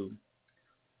used to.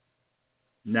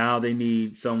 Now they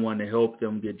need someone to help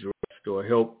them get dressed or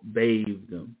help bathe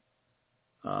them.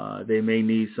 They may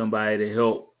need somebody to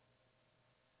help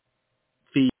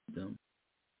feed them.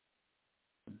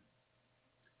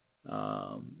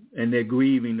 And they're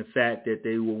grieving the fact that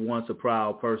they were once a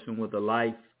proud person with a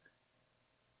life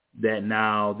that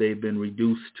now they've been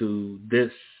reduced to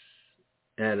this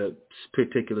at a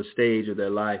particular stage of their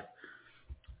life.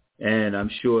 And I'm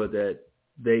sure that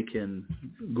they can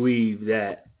grieve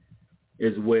that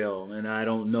as well. And I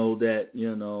don't know that, I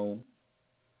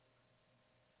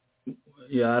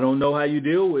don't know how you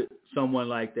deal with someone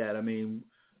like that. I mean,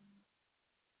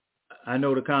 I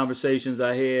know the conversations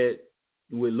I had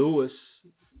with Lewis,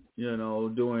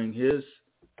 during his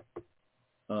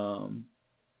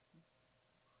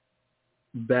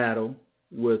battle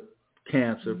with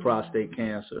cancer, prostate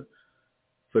cancer,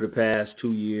 for the past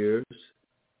 2 years.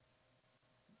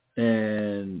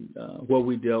 And what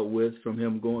we dealt with from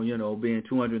him going, being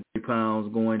 230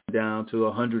 pounds, going down to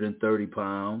 130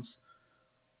 pounds,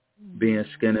 being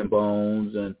skin and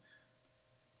bones, and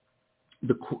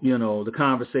the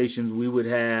conversations we would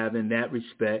have in that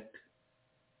respect,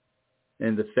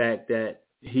 and the fact that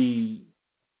he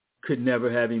could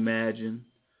never have imagined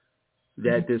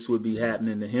that this would be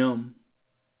happening to him.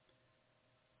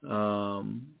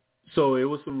 So it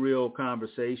was some real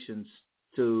conversations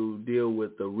to deal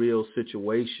with the real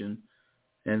situation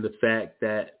and the fact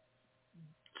that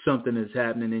something is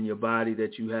happening in your body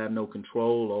that you have no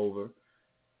control over,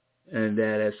 and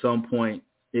that at some point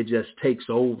it just takes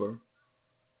over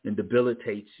and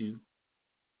debilitates you.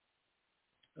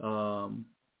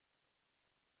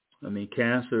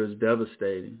 Cancer is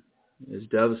devastating. It's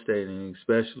devastating,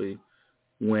 especially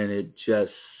when it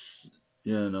just,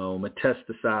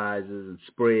 metastasizes and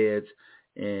spreads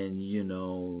and,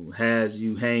 has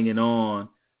you hanging on,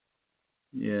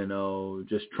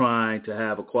 just trying to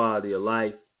have a quality of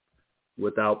life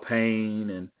without pain.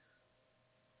 And,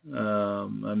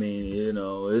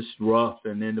 it's rough.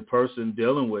 And then the person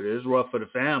dealing with it, it's rough for the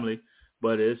family,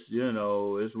 but it's,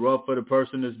 it's rough for the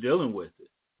person that's dealing with it.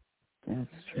 That's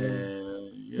true.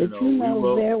 And, Did you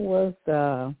know there was,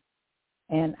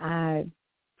 and I've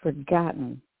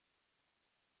forgotten,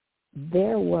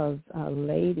 there was a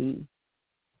lady,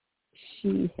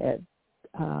 she had,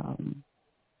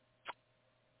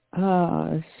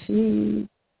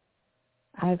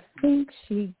 I think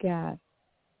she got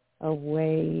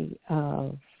away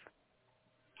of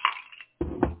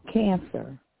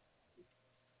cancer.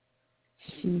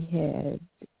 She had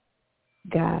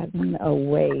gotten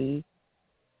away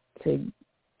to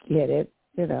get it,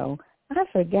 I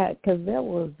forgot because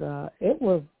it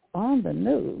was on the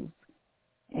news.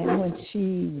 And when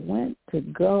she went to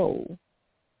go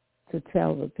to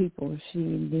tell the people she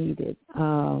needed,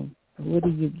 what do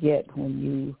you get when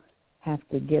you have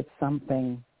to get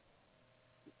something?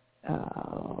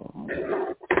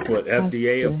 What,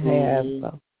 FDA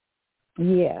approval?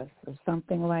 Yes, or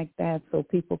something like that, so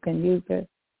people can use it.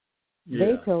 Yeah.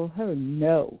 They told her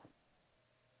no.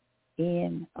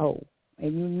 N-O.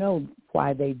 And you know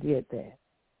why they did that.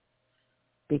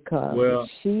 Because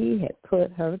she had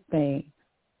put her thing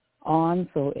on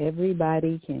so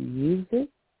everybody can use it.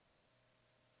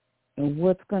 And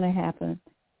what's going to happen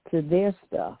to their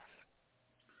stuff?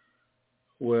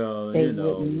 Well, they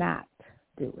would not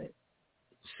do it.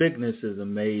 Sickness is a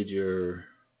major...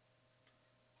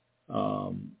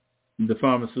 the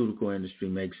pharmaceutical industry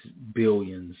makes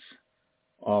billions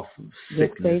off of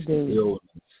sickness. Yes, they do. Illness.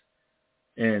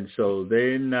 And so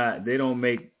they don't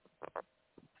make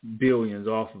billions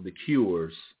off of the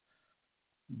cures.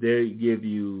 They give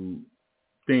you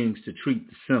things to treat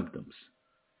the symptoms.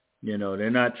 They're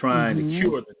not trying to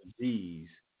cure the disease.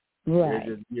 Right.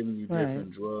 They're just giving you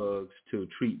different drugs to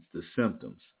treat the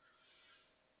symptoms.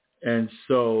 And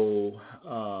so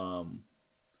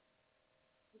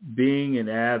being an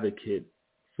advocate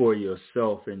for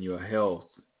yourself and your health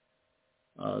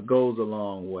goes a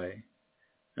long way.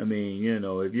 I mean,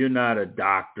 if you're not a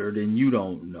doctor, then you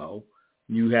don't know.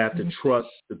 You have to trust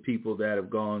the people that have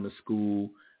gone to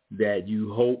school that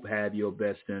you hope have your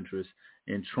best interest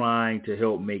in trying to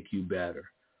help make you better.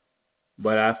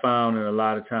 But I found that a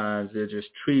lot of times they're just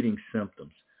treating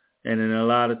symptoms. And then a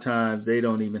lot of times they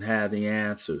don't even have the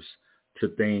answers to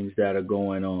things that are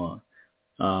going on.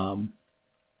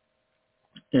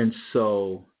 And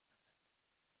so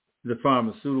the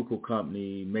pharmaceutical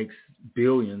company makes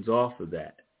billions off of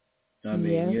that. I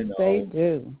mean, yes, they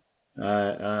do.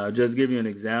 Just give you an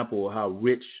example of how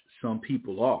rich some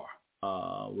people are.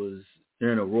 Was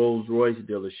in a Rolls-Royce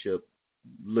dealership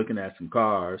looking at some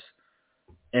cars,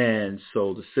 and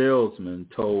so the salesman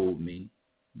told me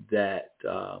that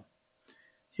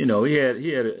he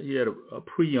had a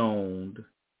pre-owned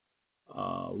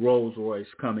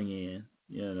Rolls-Royce coming in.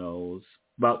 It was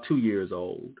about 2 years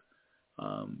old.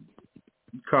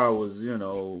 Car was,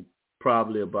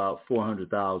 probably about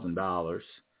 $400,000.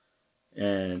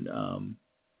 And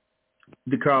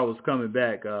the car was coming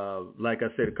back. Like I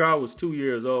said, the car was 2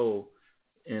 years old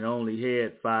and only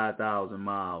had 5,000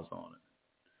 miles on it.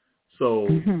 So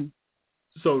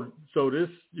this,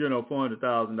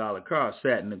 $400,000 car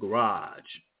sat in the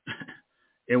garage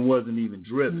and wasn't even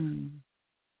driven.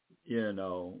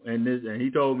 And he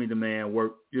told me the man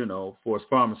worked, for a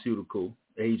pharmaceutical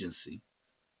agency.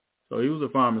 So he was a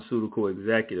pharmaceutical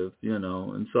executive,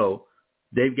 and so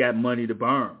they've got money to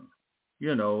burn.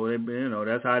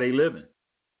 That's how they living.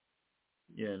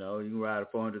 You can ride a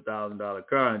 $400,000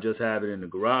 car and just have it in the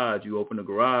garage. You open the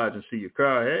garage and see your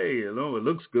car. Hey, it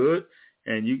looks good,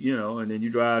 and and then you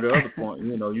drive the other point.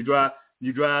 You drive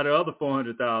the other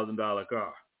 $400,000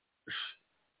 car.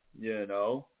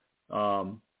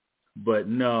 But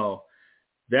no,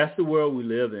 that's the world we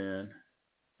live in,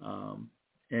 and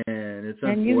it's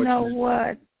unfortunate. And you know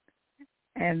what?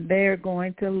 And they're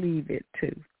going to leave it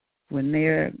too when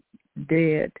they're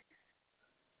dead.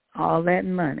 All that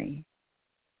money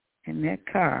in that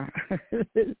car,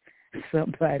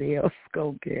 somebody else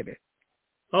go get it.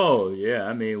 Oh yeah,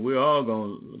 I mean we're all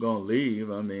gonna leave.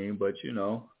 I mean, but if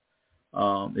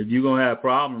you're gonna have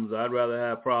problems, I'd rather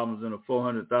have problems in a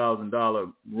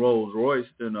 $400,000 Rolls Royce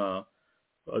than a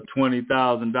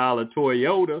 $20,000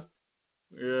 Toyota.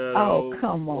 Oh,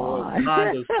 come on.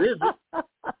 Honda Civic.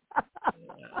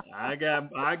 I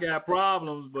got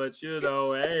problems, but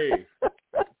hey,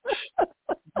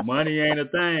 money ain't a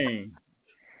thing.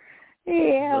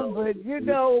 Yeah, but you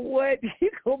know what?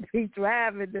 You're going to be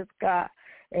driving this car,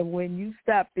 and when you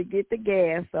stop to get the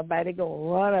gas, somebody going to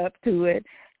run up to it,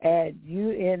 and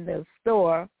you in the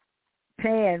store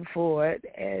paying for it,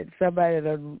 and somebody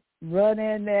will run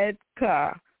in that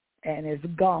car, and it's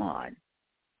gone.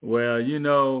 Well,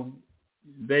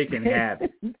 they can have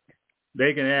it.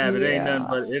 They can have it. Yeah.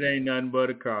 It ain't nothing but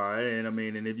a car. And I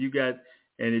mean, and if you got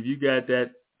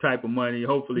that type of money,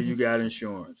 hopefully you got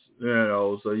insurance.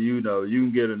 So you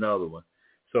can get another one.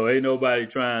 So ain't nobody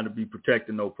trying to be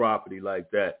protecting no property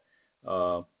like that.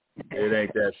 It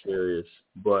ain't that serious.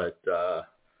 But yeah,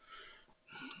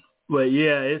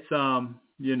 it's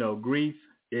grief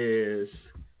is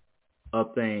a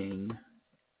thing,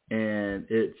 and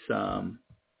it's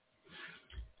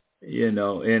and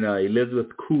Elizabeth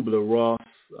Kubler-Ross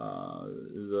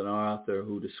is an author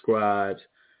who describes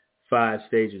 5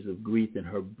 stages of grief in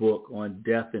her book on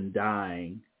death and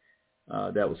dying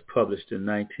that was published in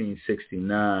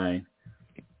 1969.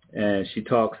 And she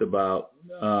talks about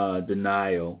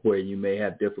denial, where you may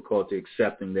have difficulty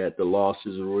accepting that the loss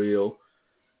is real.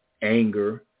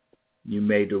 Anger, you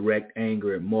may direct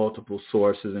anger at multiple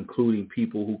sources, including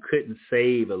people who couldn't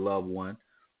save a loved one.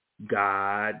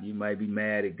 God, you might be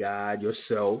mad at God,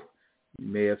 yourself. You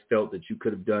may have felt that you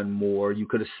could have done more. You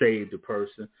could have saved a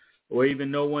person, or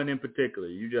even no one in particular.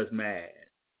 You're just mad.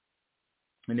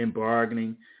 And then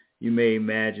bargaining, you may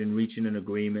imagine reaching an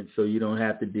agreement so you don't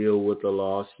have to deal with the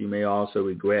loss. You may also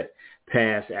regret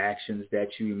past actions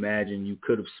that you imagine you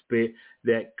could have spared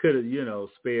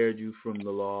you from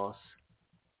the loss.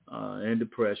 And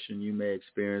depression, you may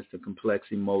experience the complex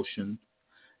emotions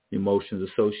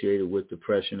associated with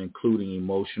depression, including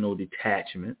emotional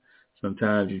detachment.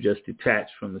 Sometimes you just detach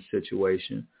from the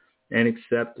situation. And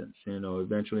acceptance.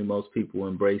 Eventually most people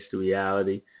embrace the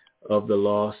reality of the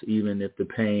loss, even if the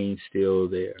pain's still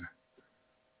there.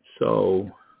 So,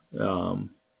 those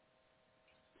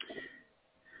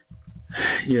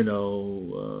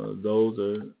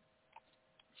are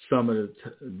some of the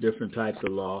different types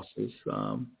of losses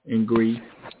in grief.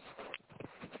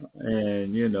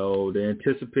 And,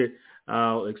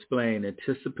 I'll explain.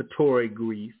 Anticipatory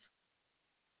grief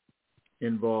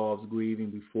involves grieving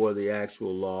before the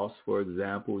actual loss. For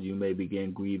example, you may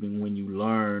begin grieving when you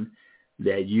learn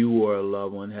that you or a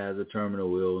loved one has a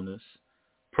terminal illness.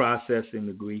 Processing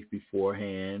the grief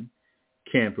beforehand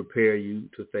can prepare you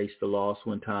to face the loss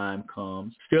when time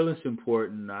comes. Still, it's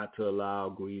important not to allow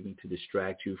grieving to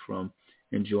distract you from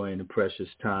enjoying the precious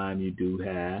time you do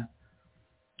have.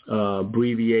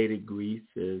 Abbreviated grief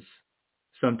is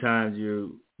sometimes you're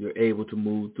able to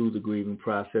move through the grieving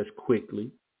process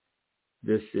quickly.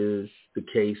 This is the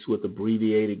case with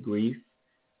abbreviated grief,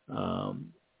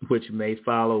 which may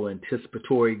follow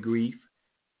anticipatory grief.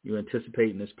 You're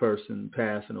anticipating this person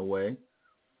passing away.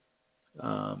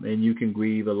 And you can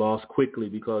grieve a loss quickly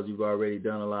because you've already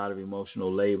done a lot of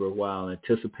emotional labor while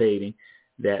anticipating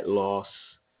that loss.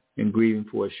 And grieving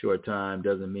for a short time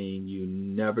doesn't mean you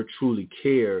never truly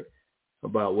cared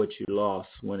about what you lost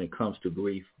when it comes to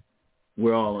grief.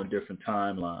 We're all on different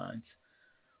timelines.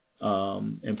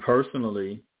 And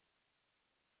personally,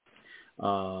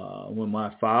 when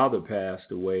my father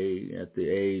passed away at the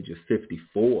age of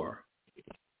 54,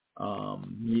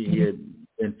 he had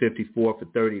been 54 for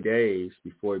 30 days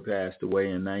before he passed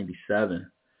away in 97.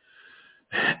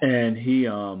 And he,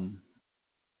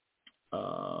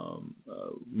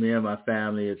 me and my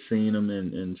family had seen him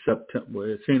in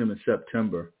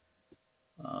September.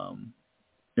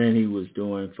 And he was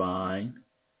doing fine.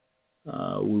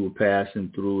 We were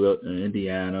passing through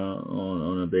Indiana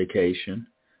on a vacation.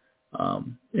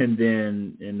 And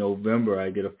then in November, I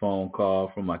get a phone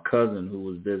call from my cousin who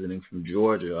was visiting from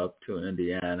Georgia up to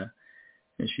Indiana.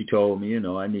 And she told me,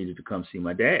 I needed to come see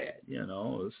my dad. This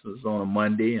was on a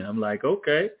Monday. And I'm like,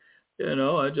 okay,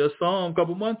 I just saw him a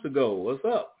couple months ago. What's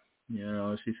up?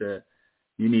 She said,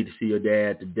 you need to see your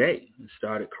dad today, and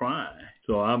started crying.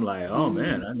 So I'm like, oh,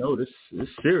 man, I know this is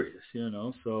serious,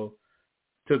 So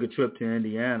took a trip to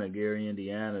Indiana, Gary,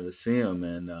 Indiana, to see him.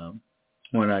 And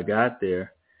when I got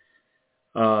there,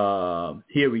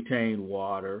 he had retained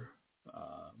water,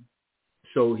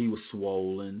 so he was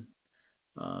swollen.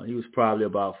 He was probably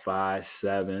about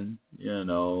 5'7", and,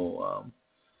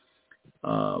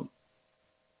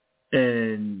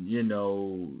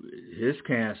 his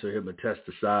cancer had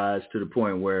metastasized to the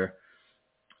point where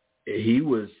he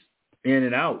was in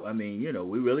and out. I mean,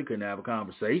 we really couldn't have a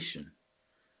conversation.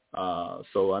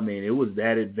 So, I mean, it was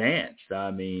that advanced.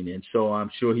 And so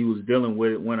I'm sure he was dealing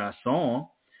with it when I saw him.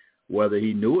 Whether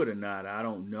he knew it or not, I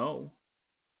don't know.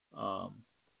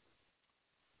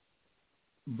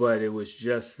 But it was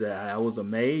just that I was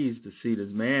amazed to see this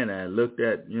man I looked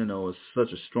at, as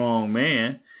such a strong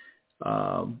man,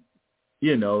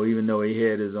 even though he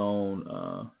had his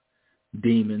own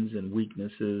demons and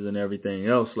weaknesses and everything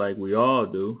else like we all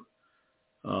do.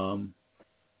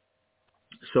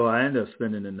 So I ended up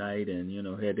spending the night and,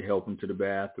 had to help him to the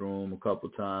bathroom a couple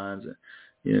times. And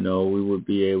we would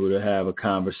be able to have a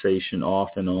conversation off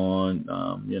and on.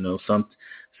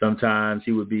 Sometimes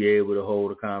he would be able to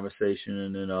hold a conversation,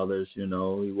 and then others, he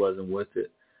wasn't with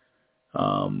it.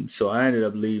 So I ended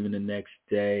up leaving the next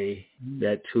day.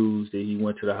 That Tuesday, he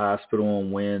went to the hospital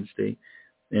on Wednesday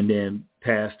and then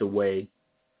passed away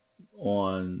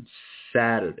on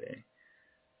Saturday.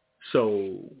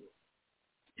 So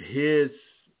his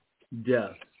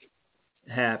death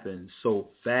happened so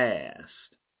fast.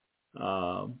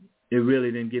 It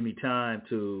really didn't give me time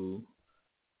to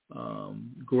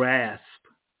grasp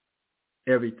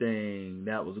everything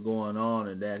that was going on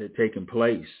and that had taken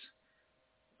place.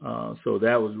 So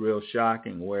that was real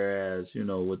shocking. Whereas,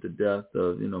 with the death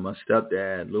of, my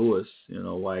stepdad, Lewis,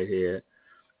 Whitehead,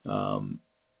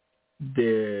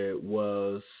 there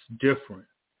was different.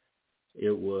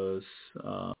 It was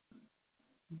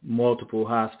multiple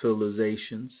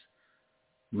hospitalizations,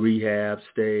 rehab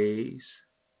stays,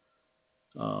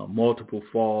 multiple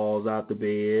falls out the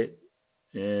bed,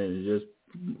 and just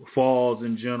falls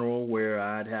in general where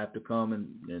I'd have to come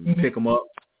and pick them up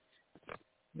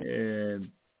and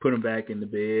put them back in the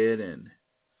bed. And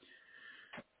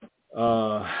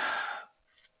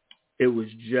it was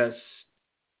just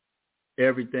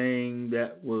everything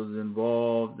that was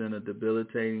involved in a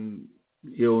debilitating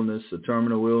illness, a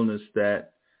terminal illness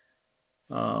that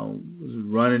was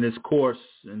running its course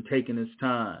and taking its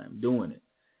time doing it.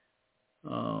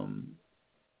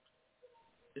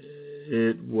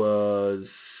 It was,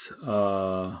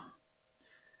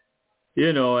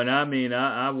 and I mean,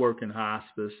 I work in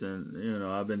hospice, and,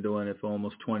 I've been doing it for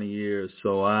almost 20 years.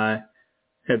 So I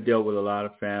have dealt with a lot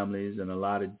of families and a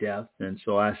lot of death. And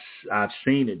so I've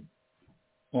seen it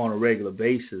on a regular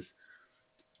basis,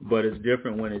 but it's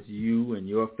different when it's you and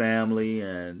your family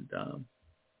and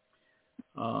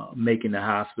making the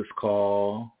hospice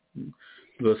call.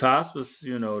 Because hospice,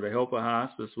 the help of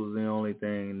hospice was the only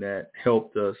thing that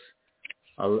helped us,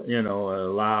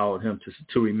 allowed him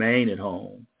to remain at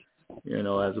home,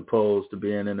 as opposed to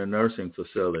being in a nursing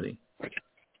facility.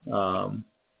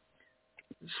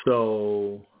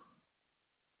 So,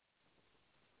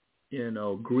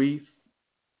 grief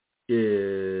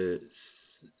is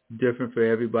different for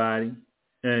everybody,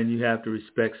 and you have to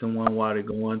respect someone while they're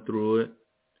going through it.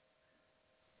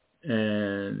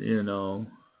 And,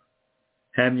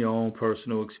 having your own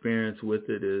personal experience with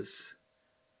it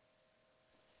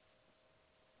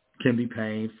can be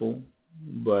painful,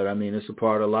 but I mean, it's a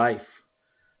part of life.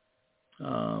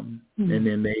 And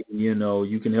then maybe,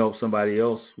 you can help somebody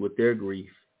else with their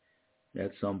grief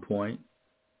at some point.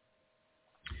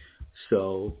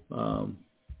 So,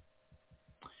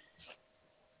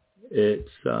 it's,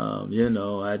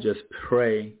 I just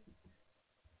pray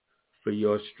for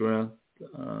your strength,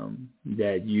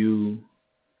 that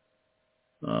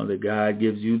that God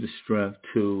gives you the strength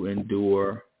to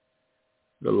endure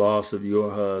the loss of your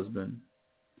husband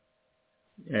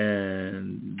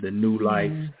and the new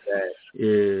life that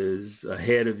is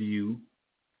ahead of you.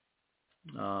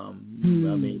 I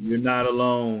mean, you're not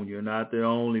alone. You're not the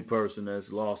only person that's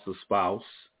lost a spouse.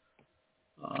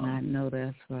 I know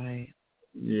that's right.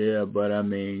 Yeah, but I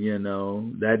mean,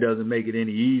 that doesn't make it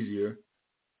any easier,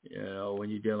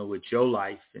 when you're dealing with your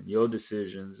life and your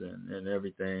decisions and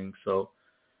everything. So,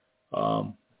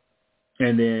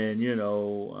 and then,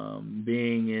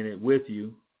 being in it with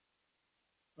you,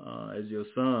 as your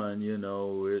son,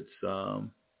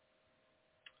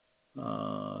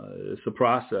 it's a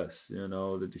process,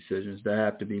 the decisions that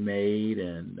have to be made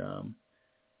and,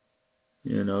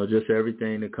 just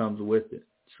everything that comes with it.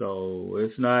 So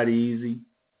it's not easy.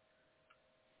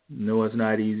 No, it's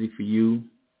not easy for you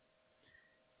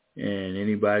and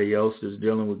anybody else that's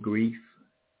dealing with grief.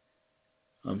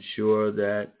 I'm sure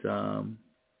that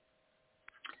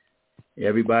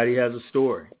everybody has a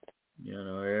story.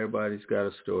 Everybody's got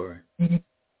a story.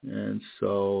 And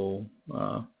so,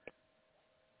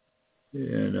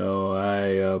 I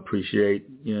appreciate,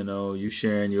 you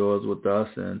sharing yours with us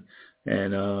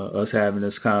and us having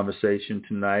this conversation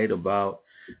tonight about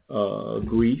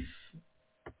grief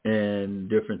and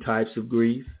different types of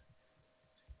grief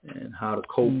and how to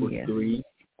cope with grief,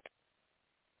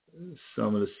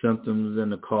 some of the symptoms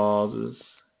and the causes,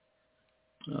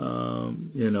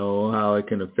 how it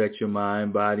can affect your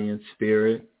mind, body, and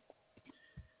spirit.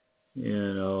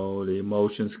 The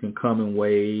emotions can come in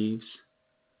waves.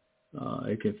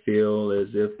 It can feel as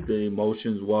if the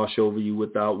emotions wash over you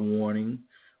without warning.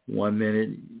 One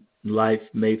minute, life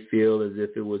may feel as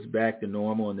if it was back to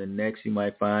normal, and then next you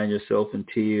might find yourself in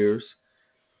tears.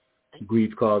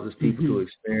 Grief causes people to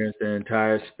experience the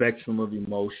entire spectrum of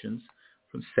emotions,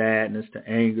 from sadness to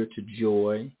anger to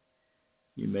joy.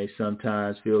 You may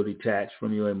sometimes feel detached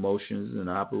from your emotions and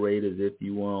operate as if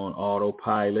you were on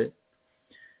autopilot.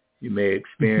 You may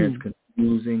experience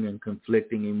confusing and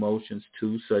conflicting emotions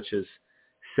too, such as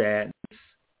sadness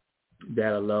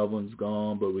that a loved one's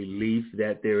gone, but relief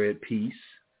that they're at peace.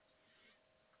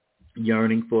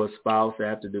 Yearning for a spouse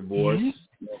after divorce,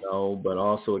 but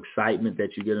also excitement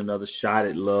that you get another shot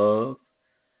at love.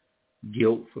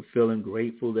 Guilt for feeling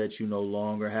grateful that you no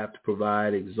longer have to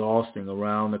provide exhausting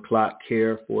around-the-clock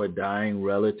care for a dying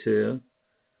relative.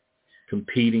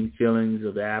 Competing feelings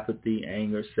of apathy,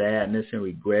 anger, sadness, and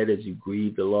regret as you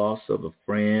grieve the loss of a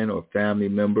friend or family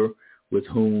member with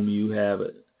whom you have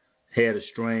had a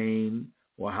strained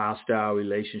or hostile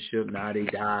relationship. Now they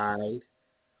died.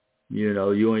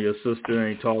 You and your sister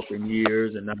ain't talked in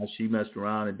years, and now she messed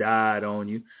around and died on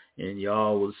you, and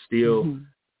y'all was still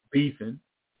beefing.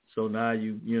 So now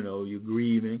you're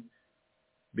grieving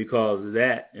because of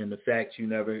that and the fact you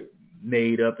never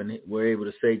made up and were able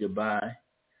to say goodbye.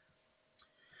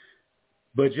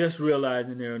 But just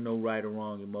realizing there are no right or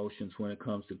wrong emotions when it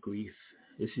comes to grief.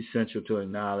 It's essential to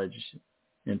acknowledge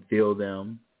and feel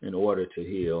them in order to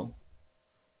heal.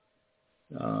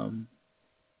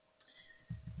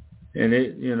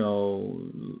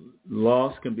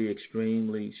 Loss can be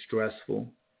extremely stressful.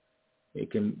 It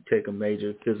can take a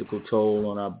major physical toll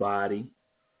on our body.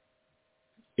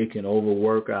 It can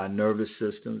overwork our nervous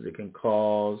systems. It can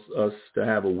cause us to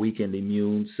have a weakened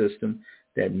immune system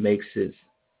that makes it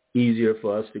easier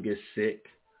for us to get sick.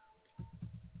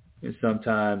 And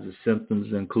sometimes the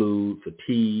symptoms include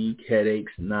fatigue,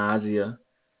 headaches, nausea,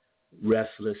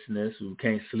 restlessness. We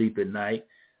can't sleep at night,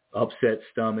 upset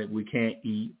stomach. We can't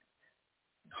eat,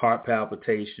 heart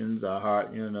palpitations. Our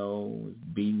heart, is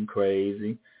beating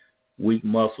crazy. Weak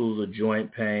muscles or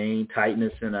joint pain,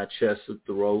 tightness in our chest or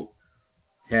throat,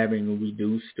 having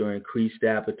reduced or increased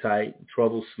appetite,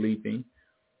 trouble sleeping,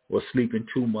 or sleeping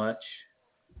too much.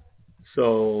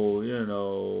 So,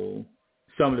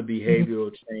 some of the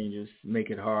behavioral changes make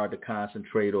it hard to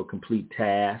concentrate or complete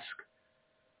tasks.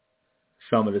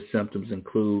 Some of the symptoms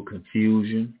include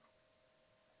confusion,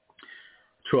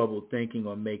 trouble thinking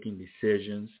or making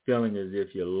decisions, feeling as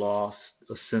if you lost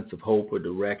a sense of hope or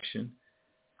direction,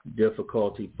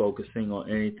 difficulty focusing on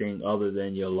anything other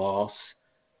than your loss,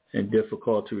 and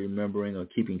difficulty remembering or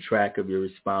keeping track of your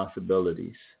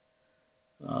responsibilities.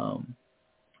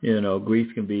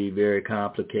 Grief can be very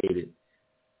complicated.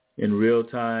 In real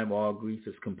time, all grief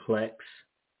is complex.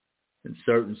 In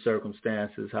certain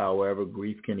circumstances, however,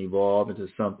 grief can evolve into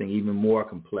something even more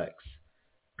complex,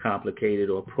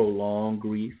 complicated or prolonged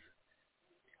grief.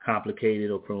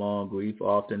 Complicated or prolonged grief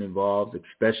often involves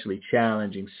especially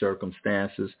challenging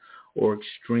circumstances or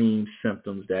extreme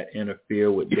symptoms that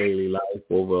interfere with daily life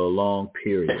over a long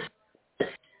period.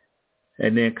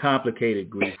 And then complicated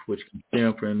grief, which can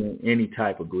stem from any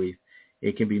type of grief.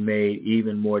 It can be made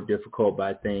even more difficult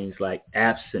by things like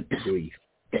absent grief,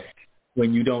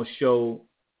 when you don't show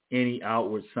any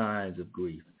outward signs of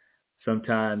grief.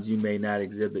 Sometimes you may not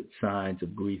exhibit signs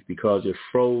of grief because you're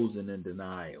frozen in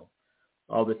denial.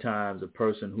 Other times, a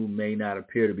person who may not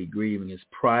appear to be grieving is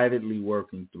privately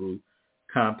working through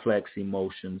complex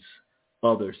emotions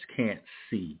others can't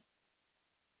see.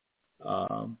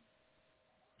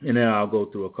 And then I'll go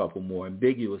through a couple more.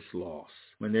 Ambiguous loss.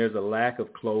 When there's a lack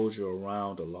of closure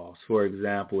around a loss. For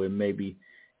example, it may be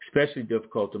especially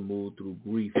difficult to move through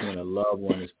grief when a loved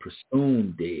one is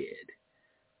presumed dead.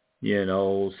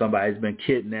 Somebody's been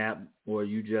kidnapped or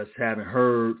you just haven't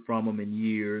heard from them in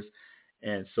years.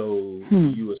 And so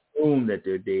you assume that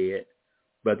they're dead,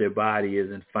 but their body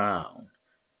isn't found.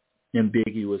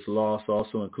 Ambiguous loss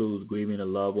also includes grieving a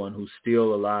loved one who's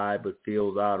still alive but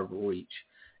feels out of reach,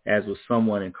 as with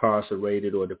someone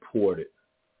incarcerated or deported.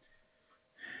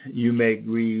 You may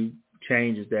grieve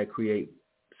changes that create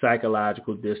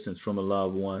psychological distance from a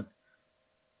loved one,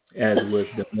 as with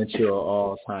dementia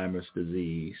or Alzheimer's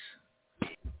disease.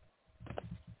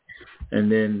 And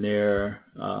then there's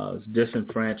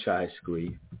disenfranchised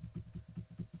grief.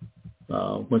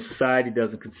 When society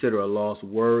doesn't consider a loss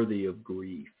worthy of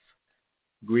grief,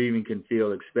 grieving can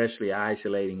feel especially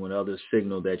isolating when others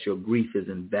signal that your grief is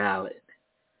invalid.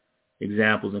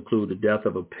 Examples include the death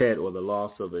of a pet or the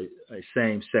loss of a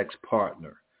same-sex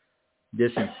partner.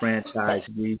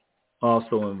 Disenfranchised grief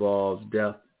also involves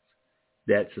deaths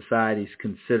that societies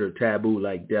consider taboo,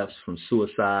 like deaths from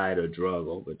suicide or drug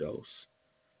overdose.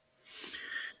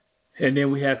 And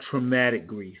then we have traumatic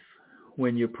grief,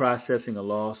 when you're processing a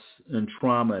loss and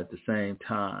trauma at the same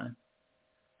time.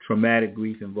 Traumatic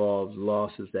grief involves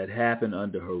losses that happen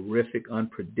under horrific,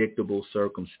 unpredictable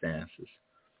circumstances.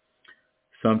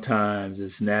 Sometimes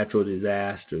it's natural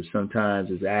disasters. Sometimes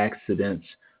it's accidents,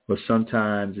 or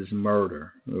sometimes it's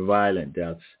murder or violent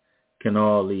deaths. Can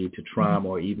all lead to trauma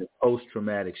or even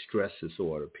post-traumatic stress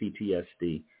disorder,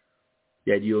 PTSD,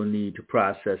 that you'll need to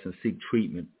process and seek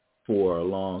treatment for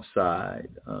alongside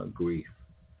grief.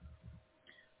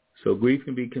 So grief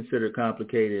can be considered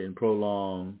complicated and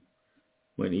prolonged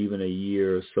when even a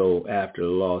year or so after the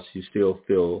loss, you still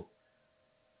feel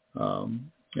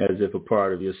as if a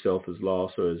part of yourself is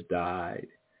lost or has died.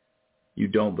 You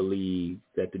don't believe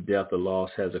that the death or loss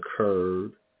has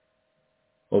occurred.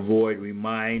 Avoid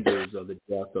reminders of the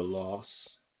death or loss.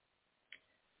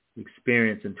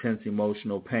 Experience intense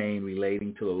emotional pain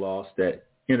relating to the loss that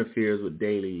interferes with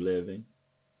daily living.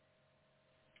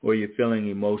 Or you're feeling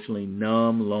emotionally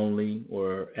numb, lonely,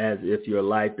 or as if your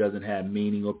life doesn't have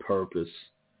meaning or purpose.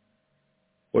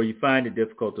 Or you find it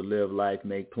difficult to live life,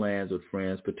 make plans with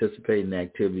friends, participate in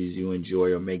activities you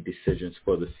enjoy, or make decisions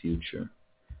for the future.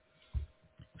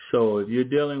 So if you're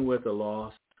dealing with a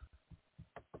loss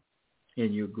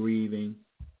and you're grieving,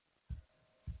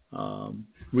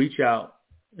 reach out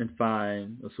and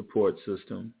find a support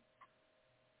system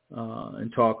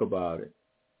and talk about it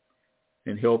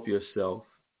and help yourself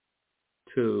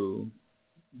to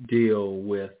deal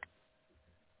with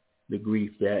the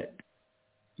grief that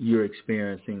you're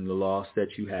experiencing, the loss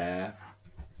that you have,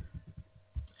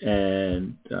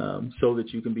 and so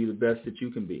that you can be the best that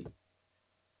you can be,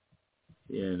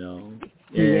 and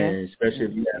especially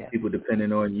if you have people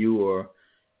depending on you or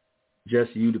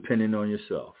just you depending on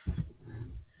yourself.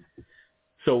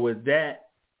 So with that,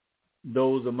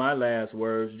 those are my last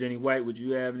words. Jenny White, would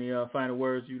you have any final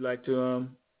words you'd like to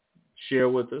share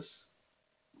with us?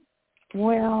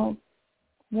 Well,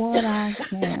 what I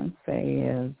can say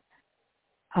is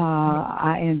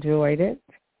I enjoyed it.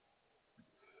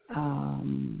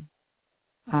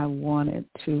 I wanted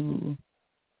to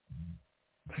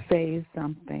say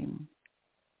something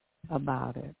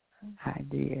about it. I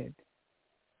did.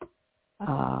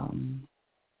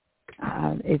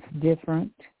 It's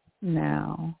different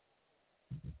now.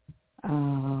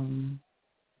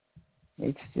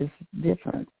 It's just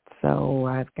different. So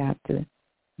I've got to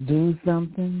do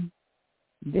something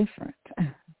different.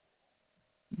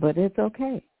 But it's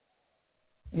okay.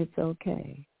 It's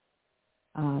okay.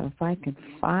 If I could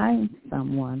find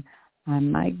someone, I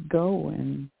might go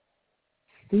and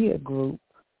see a group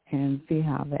and see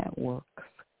how that works.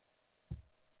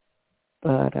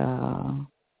 But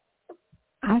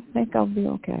I think I'll be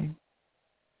okay.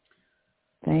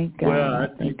 Thank God. Well, I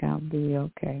think I'll be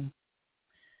okay.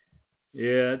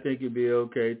 Yeah, I think you'll be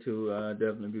okay too. I'll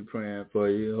definitely be praying for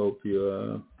you. Hope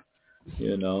you,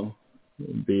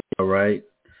 be all right.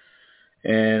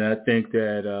 And I think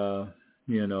that,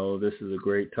 this is a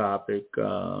great topic.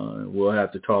 We'll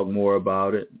have to talk more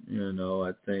about it.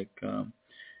 I think,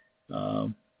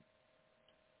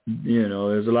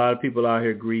 there's a lot of people out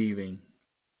here grieving.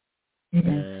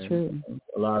 That's true.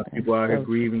 A lot of people out here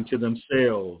grieving to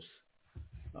themselves.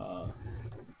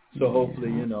 So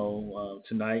hopefully,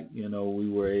 tonight, we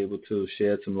were able to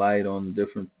shed some light on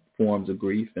different forms of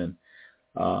grief and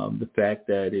the fact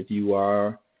that if you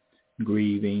are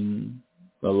grieving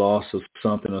the loss of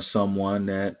something or someone,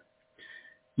 that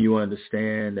you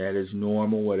understand that it's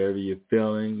normal, whatever you're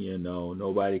feeling,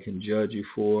 nobody can judge you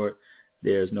for it.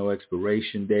 There's no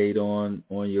expiration date on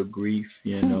your grief,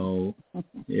 It'll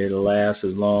last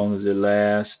as long as it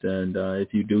lasts. And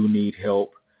if you do need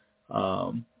help,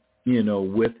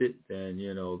 with it, then,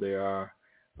 there are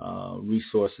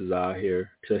resources out here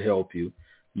to help you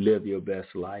live your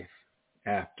best life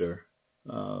after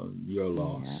your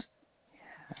loss.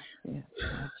 Yeah.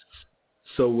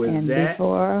 So with that,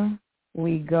 before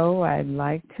we go, I'd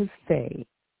like to say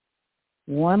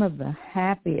one of the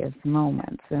happiest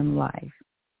moments in life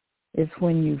is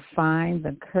when you find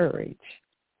the courage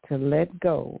to let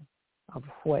go of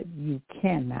what you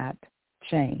cannot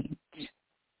change.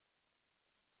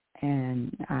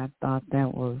 And I thought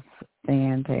that was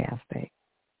fantastic.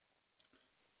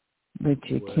 But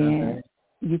you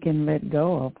can let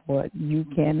go of what you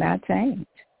cannot change.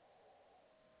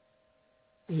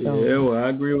 So, I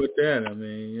agree with that. I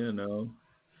mean,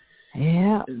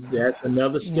 yeah, that's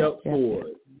another step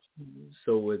forward.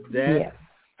 So with that,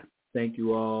 thank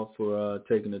you all for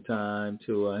taking the time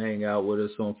to hang out with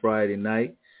us on Friday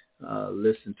night,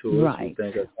 listen to us. We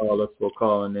thank our callers for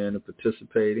calling in and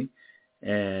participating.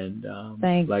 And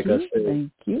thank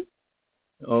you.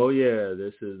 Oh, yeah,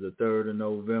 this is the 3rd of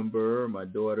November. My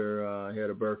daughter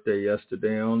had a birthday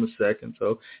yesterday on the 2nd,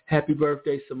 so happy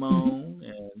birthday, Simone.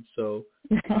 And so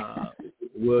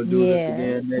we'll do this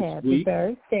again next week.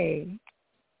 Happy birthday.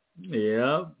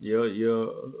 Yeah,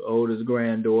 your oldest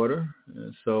granddaughter.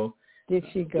 And so did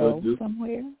she go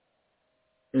somewhere?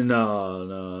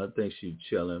 No, I think she's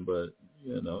chilling, but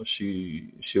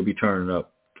she'll be turning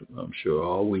up, I'm sure,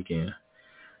 all weekend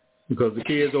because the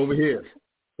kids over here.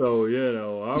 So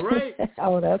all right.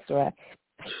 Oh, that's right.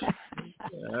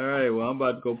 All right. Well, I'm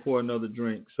about to go pour another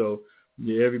drink. So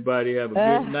everybody have a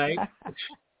good night,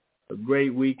 a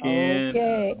great weekend.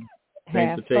 Okay. Thanks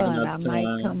have for taking fun. up I time.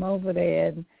 might come over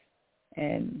there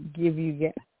and give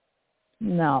you.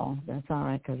 No, that's all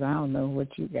right because I don't know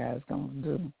what you guys gonna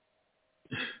do.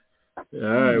 All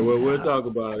right. Well, we'll talk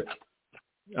about it.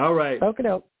 All right. Okay,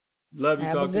 doke. Love you.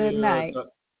 Have talk a good to you. night.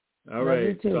 All Love right.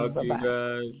 you too. Talk Bye-bye.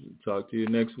 to you guys. Talk to you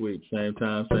next week. Same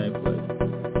time, same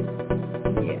place.